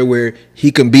of player where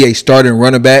he can be a starting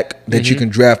running back that you can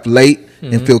draft late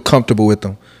and feel comfortable with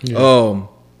them. Yeah.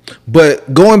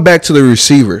 But going back to the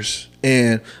receivers,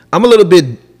 and I'm a little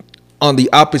bit on the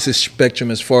opposite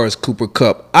spectrum as far as Cooper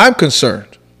Kupp. I'm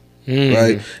concerned,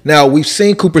 right? Now, we've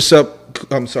seen Cooper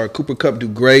Kupp do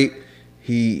great.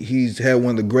 He's had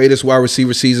one of the greatest wide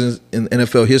receiver seasons in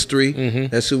NFL history.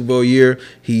 That Super Bowl year,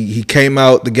 he came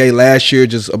out the gate last year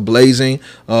just ablazing.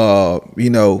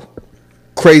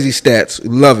 Crazy stats,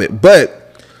 love it.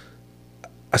 But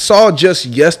I saw just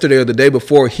yesterday or the day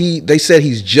before they said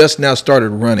he's just now started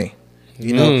running.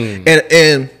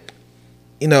 And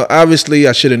obviously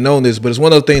I should have known this, but it's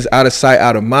one of those things out of sight,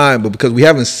 out of mind. But because we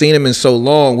haven't seen him in so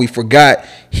long, we forgot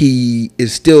he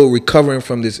is still recovering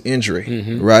from this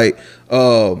injury, right?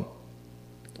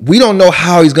 We don't know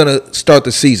how he's going to start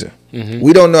the season.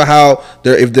 We don't know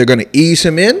if they're going to ease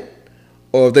him in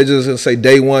or if they're just going to say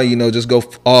day one, just go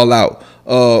all out.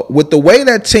 With the way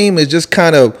that team is just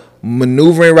kind of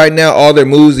maneuvering right now, all their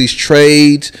moves, these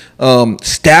trades,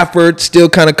 Stafford still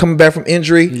kind of coming back from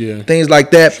injury, things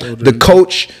like that. The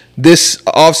coach this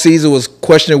offseason was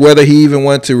questioning whether he even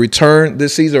wanted to return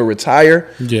this season or retire.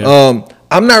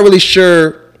 I'm not really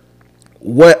sure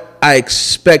what I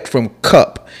expect from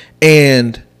Kupp,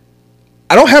 and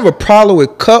I don't have a problem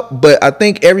with Kupp, but I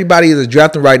think everybody that's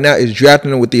drafting right now is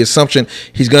drafting him with the assumption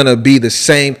he's going to be the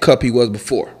same Kupp he was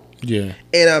before. Yeah.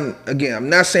 And I'm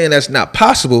not saying that's not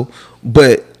possible,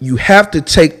 but you have to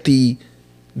take the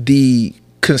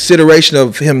consideration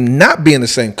of him not being the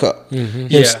same Kupp.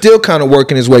 Him still kind of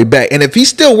working his way back. And if he's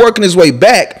still working his way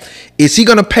back, is he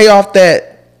going to pay off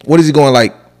that? What is he going,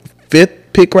 like 5th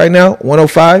pick right now,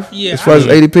 105? Yeah, as far as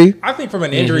ADP. I think from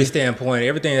an injury standpoint,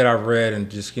 everything that I've read and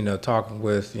just talking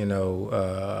with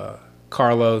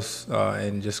Carlos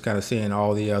and just kind of seeing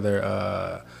all the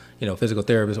other physical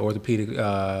therapists, orthopedic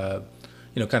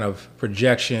kind of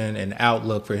projection and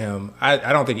outlook for him.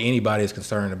 I don't think anybody is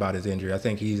concerned about his injury. I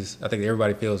think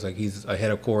everybody feels like he's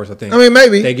ahead of course.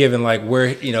 Maybe they given like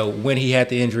where when he had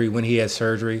the injury, when he had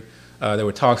surgery. There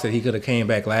were talks that he could have came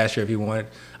back last year if he wanted.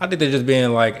 I think they're just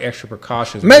being like extra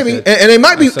precautious. Maybe, and they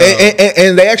might be,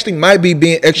 and they actually might be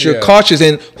being extra cautious.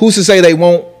 And who's to say they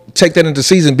won't take that into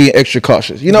season being extra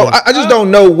cautious? I just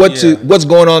don't know what's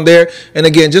going on there. And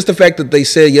again, just the fact that they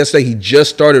said yesterday he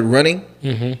just started running,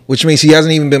 which means he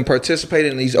hasn't even been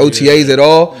participating in these OTAs at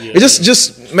all. It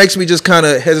just makes me just kind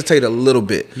of hesitate a little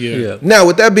bit. Now,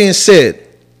 with that being said,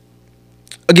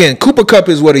 again, Cooper Kupp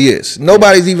is what he is.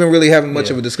 Nobody's even really having much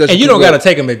of a discussion. And you don't got to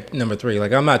take him at number 3.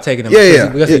 Like, I'm not taking him.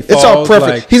 It's all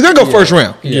perfect. He's gonna go first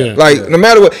round. No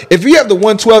matter what. If you have the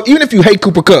 112, even if you hate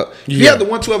Cooper Kupp, if you have the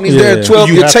 112 and he's there at 12,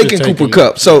 you're taking Cooper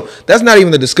Kupp. So that's not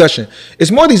even the discussion.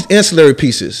 It's more these ancillary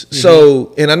pieces.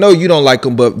 So, and I know you don't like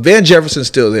him, but Van Jefferson's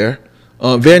still there.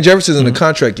 Van Jefferson's in the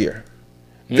contract year.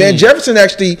 Van Jefferson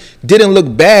actually didn't look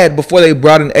bad before they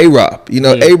brought in A-Rob.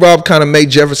 A-Rob kind of made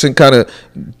Jefferson kind of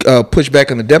push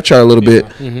back on the depth chart a little bit.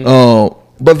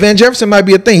 But Van Jefferson might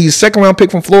be a thing. He's a second-round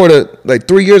pick from Florida like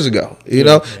 3 years ago.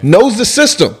 Knows the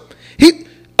system.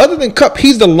 Other than Kupp,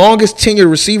 he's the longest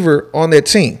tenured receiver on their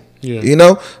team. And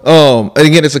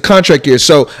again, it's a contract year,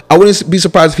 so I wouldn't be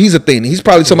surprised if he's a thing. He's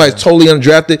probably somebody that's totally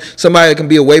undrafted, somebody that can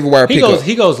be a waiver wire pickup.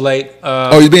 He goes late.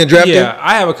 He's being drafted? Yeah,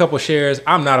 I have a couple shares.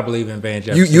 I'm not a believer in Van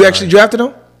Jefferson. You actually drafted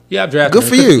him? Yeah, I've drafted him. Good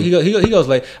for you. He goes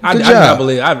late. I'm job. not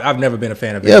believe. I've never been a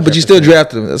fan of Van Jefferson. But you still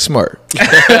drafted him. That's smart. What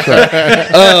I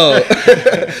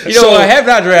have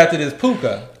not drafted is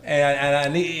Puka, and I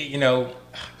need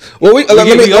Well,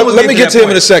 let me get to him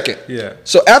in a second. Yeah.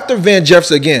 So after Van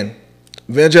Jefferson again.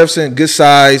 Van Jefferson, good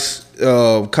size,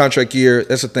 contract year.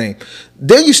 That's the thing.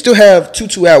 Then you still have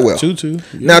Tutu Atwell.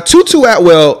 Now, Tutu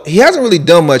Atwell, he hasn't really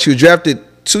done much. He was drafted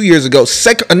 2 years ago.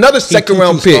 Another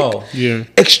second-round pick. Small.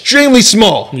 Extremely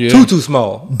small. Too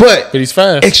small. But he's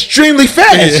fast. Extremely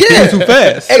fast. Too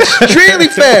fast. Extremely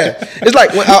fast. It's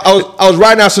like when I was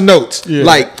writing out some notes.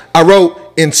 Like, I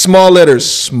wrote in small letters,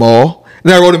 small.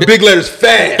 And I wrote in big letters,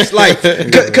 fast. Like,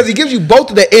 because he gives you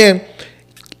both of the end.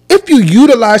 If you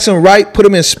utilize him right, put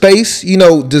him in space,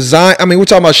 design. I mean, we're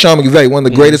talking about Sean McVay, one of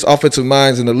the greatest offensive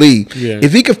minds in the league.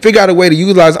 If he could figure out a way to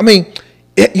utilize,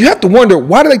 you have to wonder,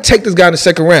 why do they take this guy in the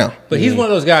second round? But he's one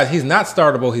of those guys. He's not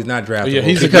startable. He's not draftable.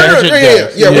 He's a guy.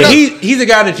 He's a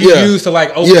guy that you use to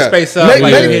like open space up.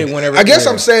 Maybe, whenever. I guess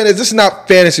I'm saying is this is not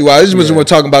fantasy wise. This is what we're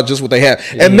talking about, just what they have,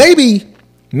 and maybe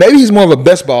he's more of a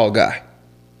best ball guy.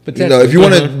 If you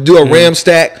want to do a Ram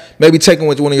stack, maybe take him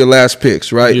with one of your last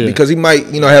picks, right? Because he might,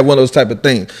 have one of those type of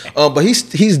things. But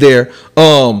he's there.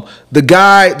 The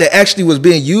guy that actually was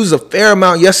being used a fair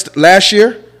amount last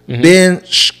year, Ben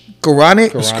Skoranek.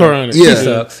 Skoranek. Yeah.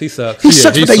 He sucks. He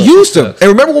sucks, but they used him. And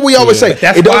remember what we always say.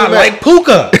 That's it why doesn't I matter. like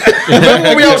Puka. Remember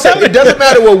what we always say. It doesn't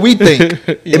matter what we think.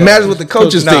 It matters what the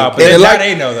coaches think. But now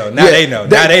they know, though. Now they know.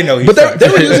 Now they know he But sucks. they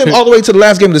were using him all the way to the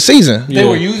last game of the season. They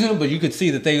were using him, but you could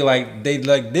see that they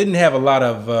didn't have a lot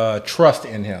of trust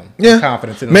in him. Yeah.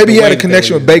 Confidence in him. Maybe he had a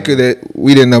connection with Baker that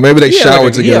we didn't know. Maybe they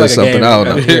showered together or something. I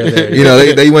don't know. You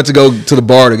know, they went to go to the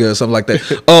bar together or something like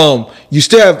that. You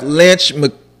still have Lance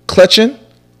McCutcheon,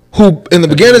 who in the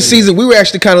beginning of the season we were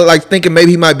actually kind of like thinking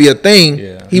maybe he might be a thing.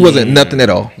 Yeah. He wasn't nothing at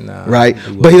all, right?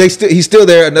 But he's still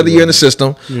there another year in the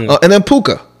system. And then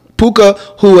Puka,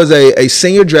 who was a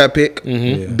senior draft pick,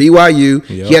 BYU.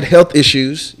 He had health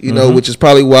issues, you know, which is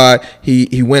probably why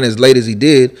he went as late as he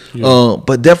did.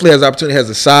 But definitely has opportunity, has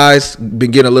the size,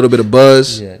 been getting a little bit of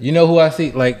buzz. Yeah. You know who I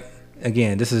see? Like,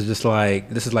 again, this is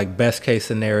like best case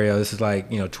scenario. This is like,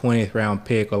 20th round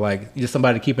pick, or like just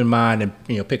somebody to keep in mind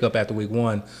and pick up after week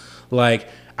 1. Like,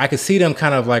 I could see them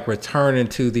kind of like returning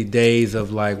to the days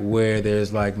of like where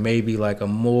there's like maybe like a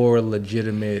more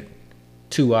legitimate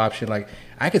 2 option. Like,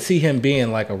 I could see him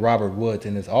being like a Robert Woods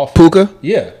in his offense. Puka?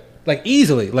 Yeah. Like,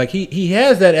 easily. Like, he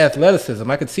has that athleticism.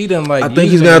 I could see them like. I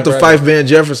think he's gonna have to fight Van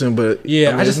Jefferson, but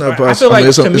yeah, I feel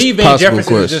like to me Van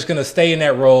Jefferson is just gonna stay in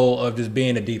that role of just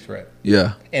being a deep threat.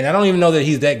 Yeah, and I don't even know that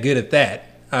he's that good at that.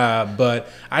 But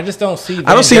I just don't see.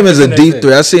 I don't see him as a deep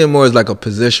threat. I see him more as like a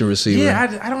position receiver.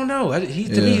 Yeah, I don't know. To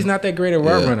me, he's not that great a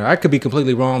route runner. I could be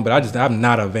completely wrong, but I'm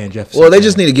not a Van Jefferson. Well, they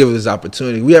just need to give him his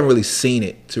opportunity. We haven't really seen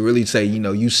it to really say,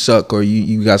 you suck or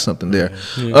you got something there.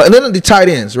 And then the tight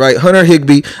ends, right? Hunter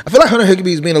Higbee. I feel like Hunter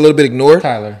Higbee is being a little bit ignored.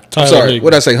 Tyler I'm sorry.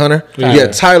 What did I say? Hunter? Yeah,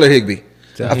 Tyler Higbee.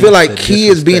 I feel like he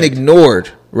is being ignored.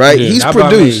 Right, he's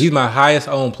produced. He's my highest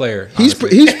owned player. He's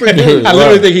produced. I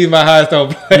literally think he's my highest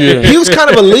owned player. He was kind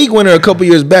of a league winner a couple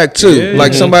years back too.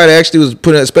 Like somebody that actually was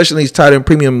putting, especially in these tight end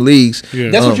premium leagues.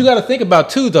 That's what you got to think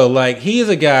about too, though. Like, he is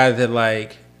a guy that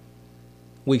like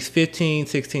weeks 15,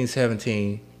 16,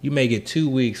 17, you may get 2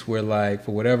 weeks where like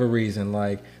for whatever reason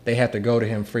like they have to go to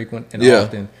him frequent and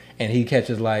often. And he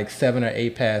catches like 7 or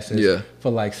 8 passes for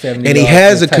like 70 and he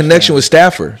has a connection with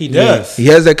Stafford. He does. He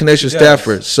has that connection with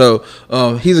Stafford. So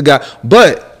he's a guy.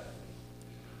 But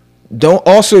don't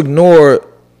also ignore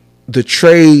the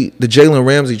trade, the Jalen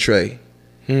Ramsey trade,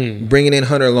 bringing in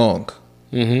Hunter Long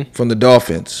from the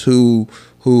Dolphins, who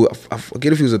I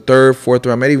forget if he was a 3rd, 4th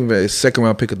round, maybe even a 2nd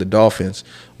round pick of the Dolphins.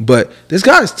 But this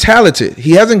guy is talented.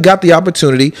 He hasn't got the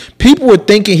opportunity. People were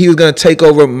thinking he was going to take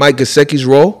over Mike Gesicki's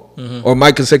role. Or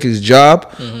Mike Gesicki's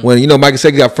job when Mike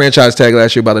Gesicki got franchise tag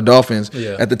last year by the Dolphins.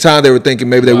 At the time they were thinking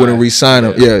maybe they wouldn't re-sign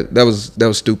him. Yeah, that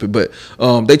was stupid. But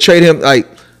they trade him like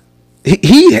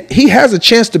he has a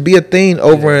chance to be a thing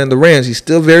over in the Rams. He's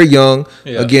still very young.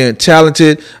 Again,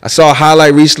 talented. I saw a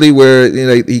highlight recently where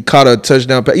he caught a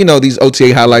touchdown. These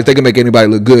OTA highlights, they can make anybody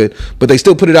look good, but they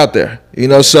still put it out there.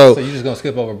 So you're just gonna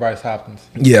skip over Bryce Hopkins?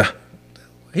 Yeah.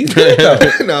 He's good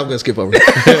though. No, I'm gonna skip over.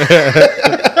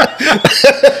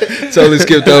 Totally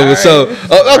skipped over. So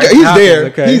okay, he's there.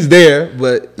 Okay. He's there,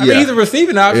 but I mean, he's a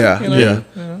receiving option. Yeah.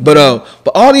 But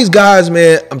all these guys,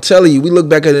 man, I'm telling you, we look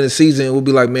back at it in the season and we'll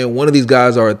be like, man, one of these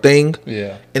guys are a thing.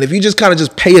 Yeah. And if you just kind of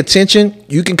just pay attention,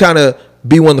 you can kind of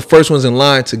be one of the first ones in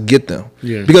line to get them.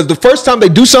 Yeah. Because the first time they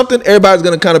do something, everybody's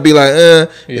gonna kind of be like,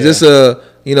 is this a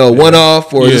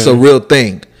one-off or is this a real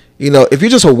thing? If you're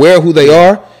just aware of who they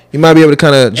are, you might be able to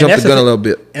kind of jump the gun a little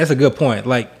bit. And that's a good point.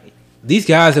 Like, these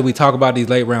guys that we talk about, these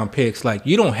late round picks, like,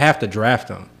 you don't have to draft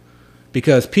them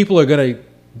because people are going to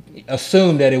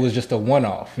assume that it was just a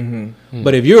one-off.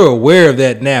 But if you're aware of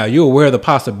that now, you're aware of the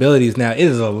possibilities now, it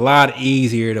is a lot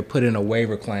easier to put in a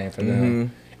waiver claim for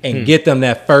them and get them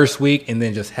that first week and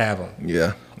then just have them.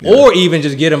 Yeah. Or even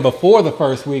just get them before the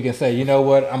first week and say, you know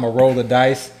what, I'm going to roll the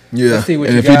dice. Yeah. Let's see what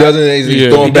and you if got. he doesn't, he's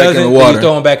throwing back in the water. He's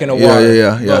throwing back in the water.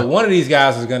 Yeah. But one of these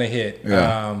guys is going to hit.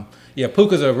 Yeah.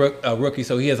 Puka's a rookie,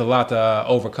 so he has a lot to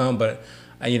overcome. But,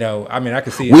 I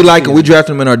can see. We like him. We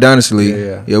drafted him in our dynasty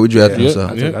league. Yeah, we drafted him.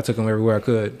 So I took him everywhere I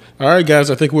could. All right, guys.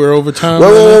 I think we're over time.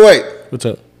 Wait. What's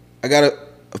up? I got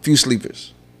a few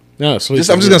sleepers. No, sleepers.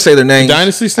 I'm just gonna say their names.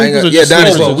 Dynasty sleepers.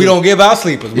 Dynasty. Well, we don't give out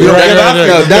sleepers. We don't give out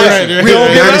sleepers. We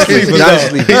don't give out sleepers.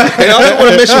 Dynasty. And I also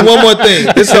want to mention one more thing.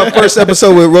 This is our first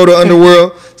episode with Roto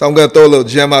Underworld, so I'm gonna throw a little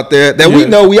gem out there that we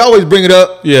know we always bring it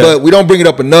up, but we don't bring it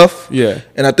up enough. Yeah.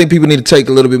 And I think people need to take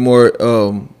a little bit more,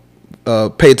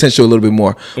 pay attention to a little bit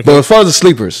more. Okay. But as far as the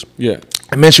sleepers,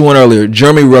 I mentioned one earlier,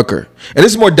 Jeremy Rucker. And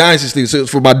this is more dynasty sleepers. So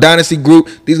for my dynasty group,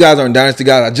 these guys aren't dynasty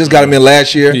guys. I just got them in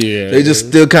last year. Yeah, they just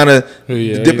still kind of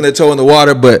dipping their toe in the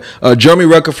water. But Jeremy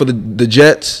Rucker for the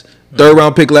Jets, third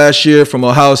round pick last year from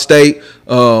Ohio State.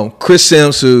 Chris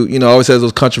Sims, who always has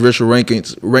those controversial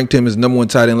rankings, ranked him as number 1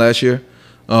 tight end last year.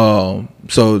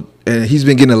 And he's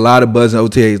been getting a lot of buzz in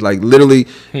OTAs. Like literally,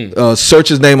 search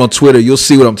his name on Twitter, you'll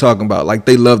see what I'm talking about. Like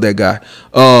they love that guy.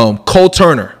 Cole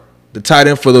Turner, the tight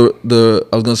end for the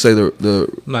I was gonna say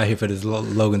the I'm not here for this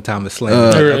Logan Thomas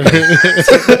slam.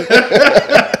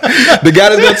 the guy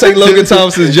that's gonna take Logan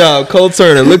Thomas's job, Cole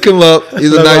Turner. Look him up.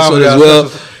 He's a nice one as well.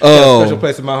 Special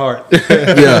place in my heart.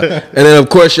 Yeah, and then of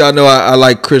course y'all know I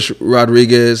like Chris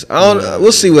Rodriguez.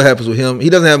 We'll see what happens with him.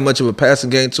 He doesn't have much of a passing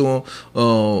game to him,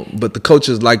 but the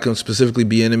coaches like him, specifically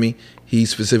Bieniemy. He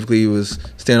specifically was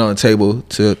standing on the table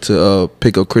to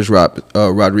pick up Chris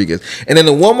Rodriguez. And then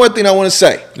the one more thing I want to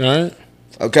say. All right.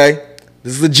 Okay,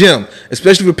 this is a gem,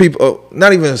 especially for people.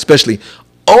 Not even especially.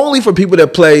 Only for people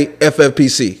that play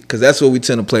FFPC, because that's what we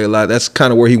tend to play a lot. That's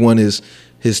kind of where he won his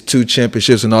 2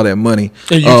 championships and all that money.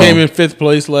 And you came in 5th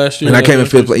place last year. And I came in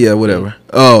 5th place. Yeah, whatever.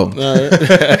 All right.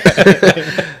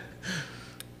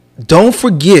 Don't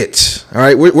forget. All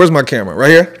right, where's my camera?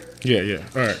 Right here? Yeah.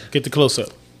 All right, get the close up.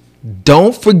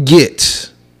 Don't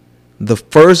forget the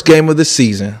first game of the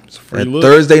season, that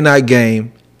Thursday night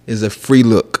game, is a free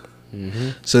look. Mm-hmm.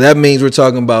 So that means we're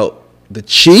talking about the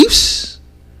Chiefs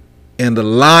and the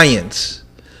Lions.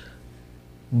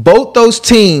 Both those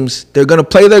teams, they're going to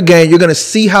play their game. You're going to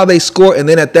see how they score, and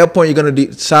then at that point, you're going to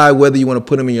decide whether you want to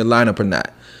put them in your lineup or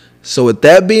not. So with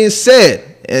that being said,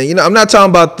 and I'm not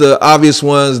talking about the obvious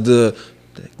ones, the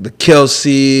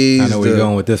Kelce's. I know where you're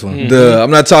going with this one.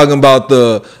 I'm not talking about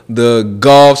the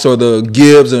Goffs or the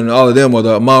Gibbs and all of them, or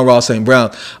the Amon-Ra St.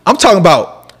 Brown. I'm talking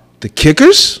about the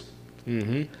kickers,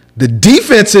 the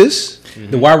defenses,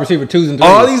 the wide receiver 2s and 3s.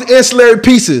 all these ancillary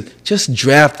pieces. Just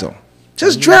draft them.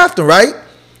 Just draft them, right?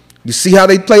 You see how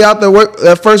they play out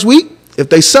that first week? If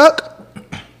they suck,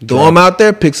 throw them out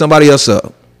there, pick somebody else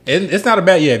up. It's not a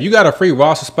bad, if you got a free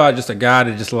roster spot, just a guy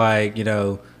that just like, you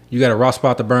got a roster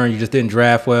spot to burn, you just didn't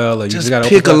draft well, or you just got to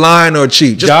pick a line or a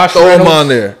cheat. Just Josh throw Reynolds, them on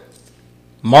there.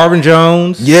 Marvin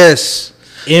Jones. Yes.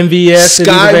 MVS.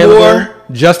 Sky Moore.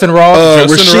 Justin Ross.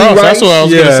 Justin Ross. Rice. That's what I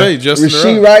was going to say.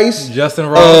 Rasheed Rice. Justin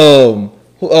Ross.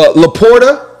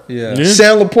 Laporta. Yeah.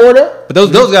 Sam Laporta. But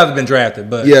those guys have been drafted.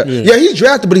 But yeah, he's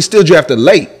drafted, but he's still drafted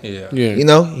late. Yeah.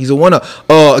 He's a one-up.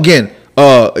 Again,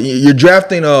 you're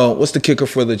drafting what's the kicker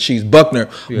for the Chiefs? Buckner.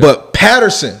 Yeah. But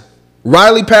Patterson,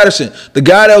 Riley Patterson, the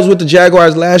guy that was with the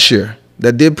Jaguars last year,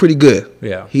 that did pretty good.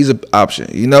 Yeah. He's an option.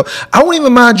 I wouldn't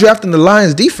even mind drafting the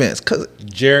Lions defense, because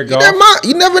Jared Goff.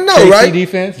 You never know, KC right?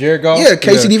 defense, Jared Goff. Yeah,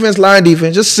 KC defense, Lion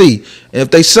defense. Just see. And if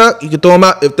they suck, you can throw them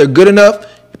out. If they're good enough,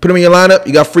 put them in your lineup,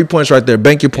 you got free points right there.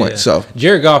 Bank your points. So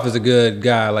Jared Goff is a good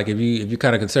guy. Like if you're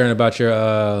kind of concerned about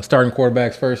your starting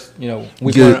quarterbacks first, Jared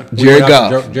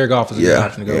Goff. Jared Goff is a good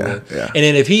option to go with. Yeah. And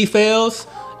then if he fails,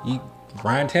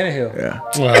 Ryan Tannehill. Yeah.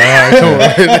 Well, all right, come on.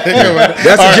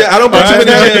 I don't put too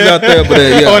many gems out there, but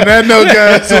on that note,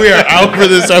 guys, we are out for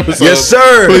this episode. Yes,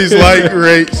 sir. Please like,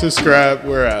 rate, subscribe.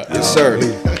 We're out. Yes, sir.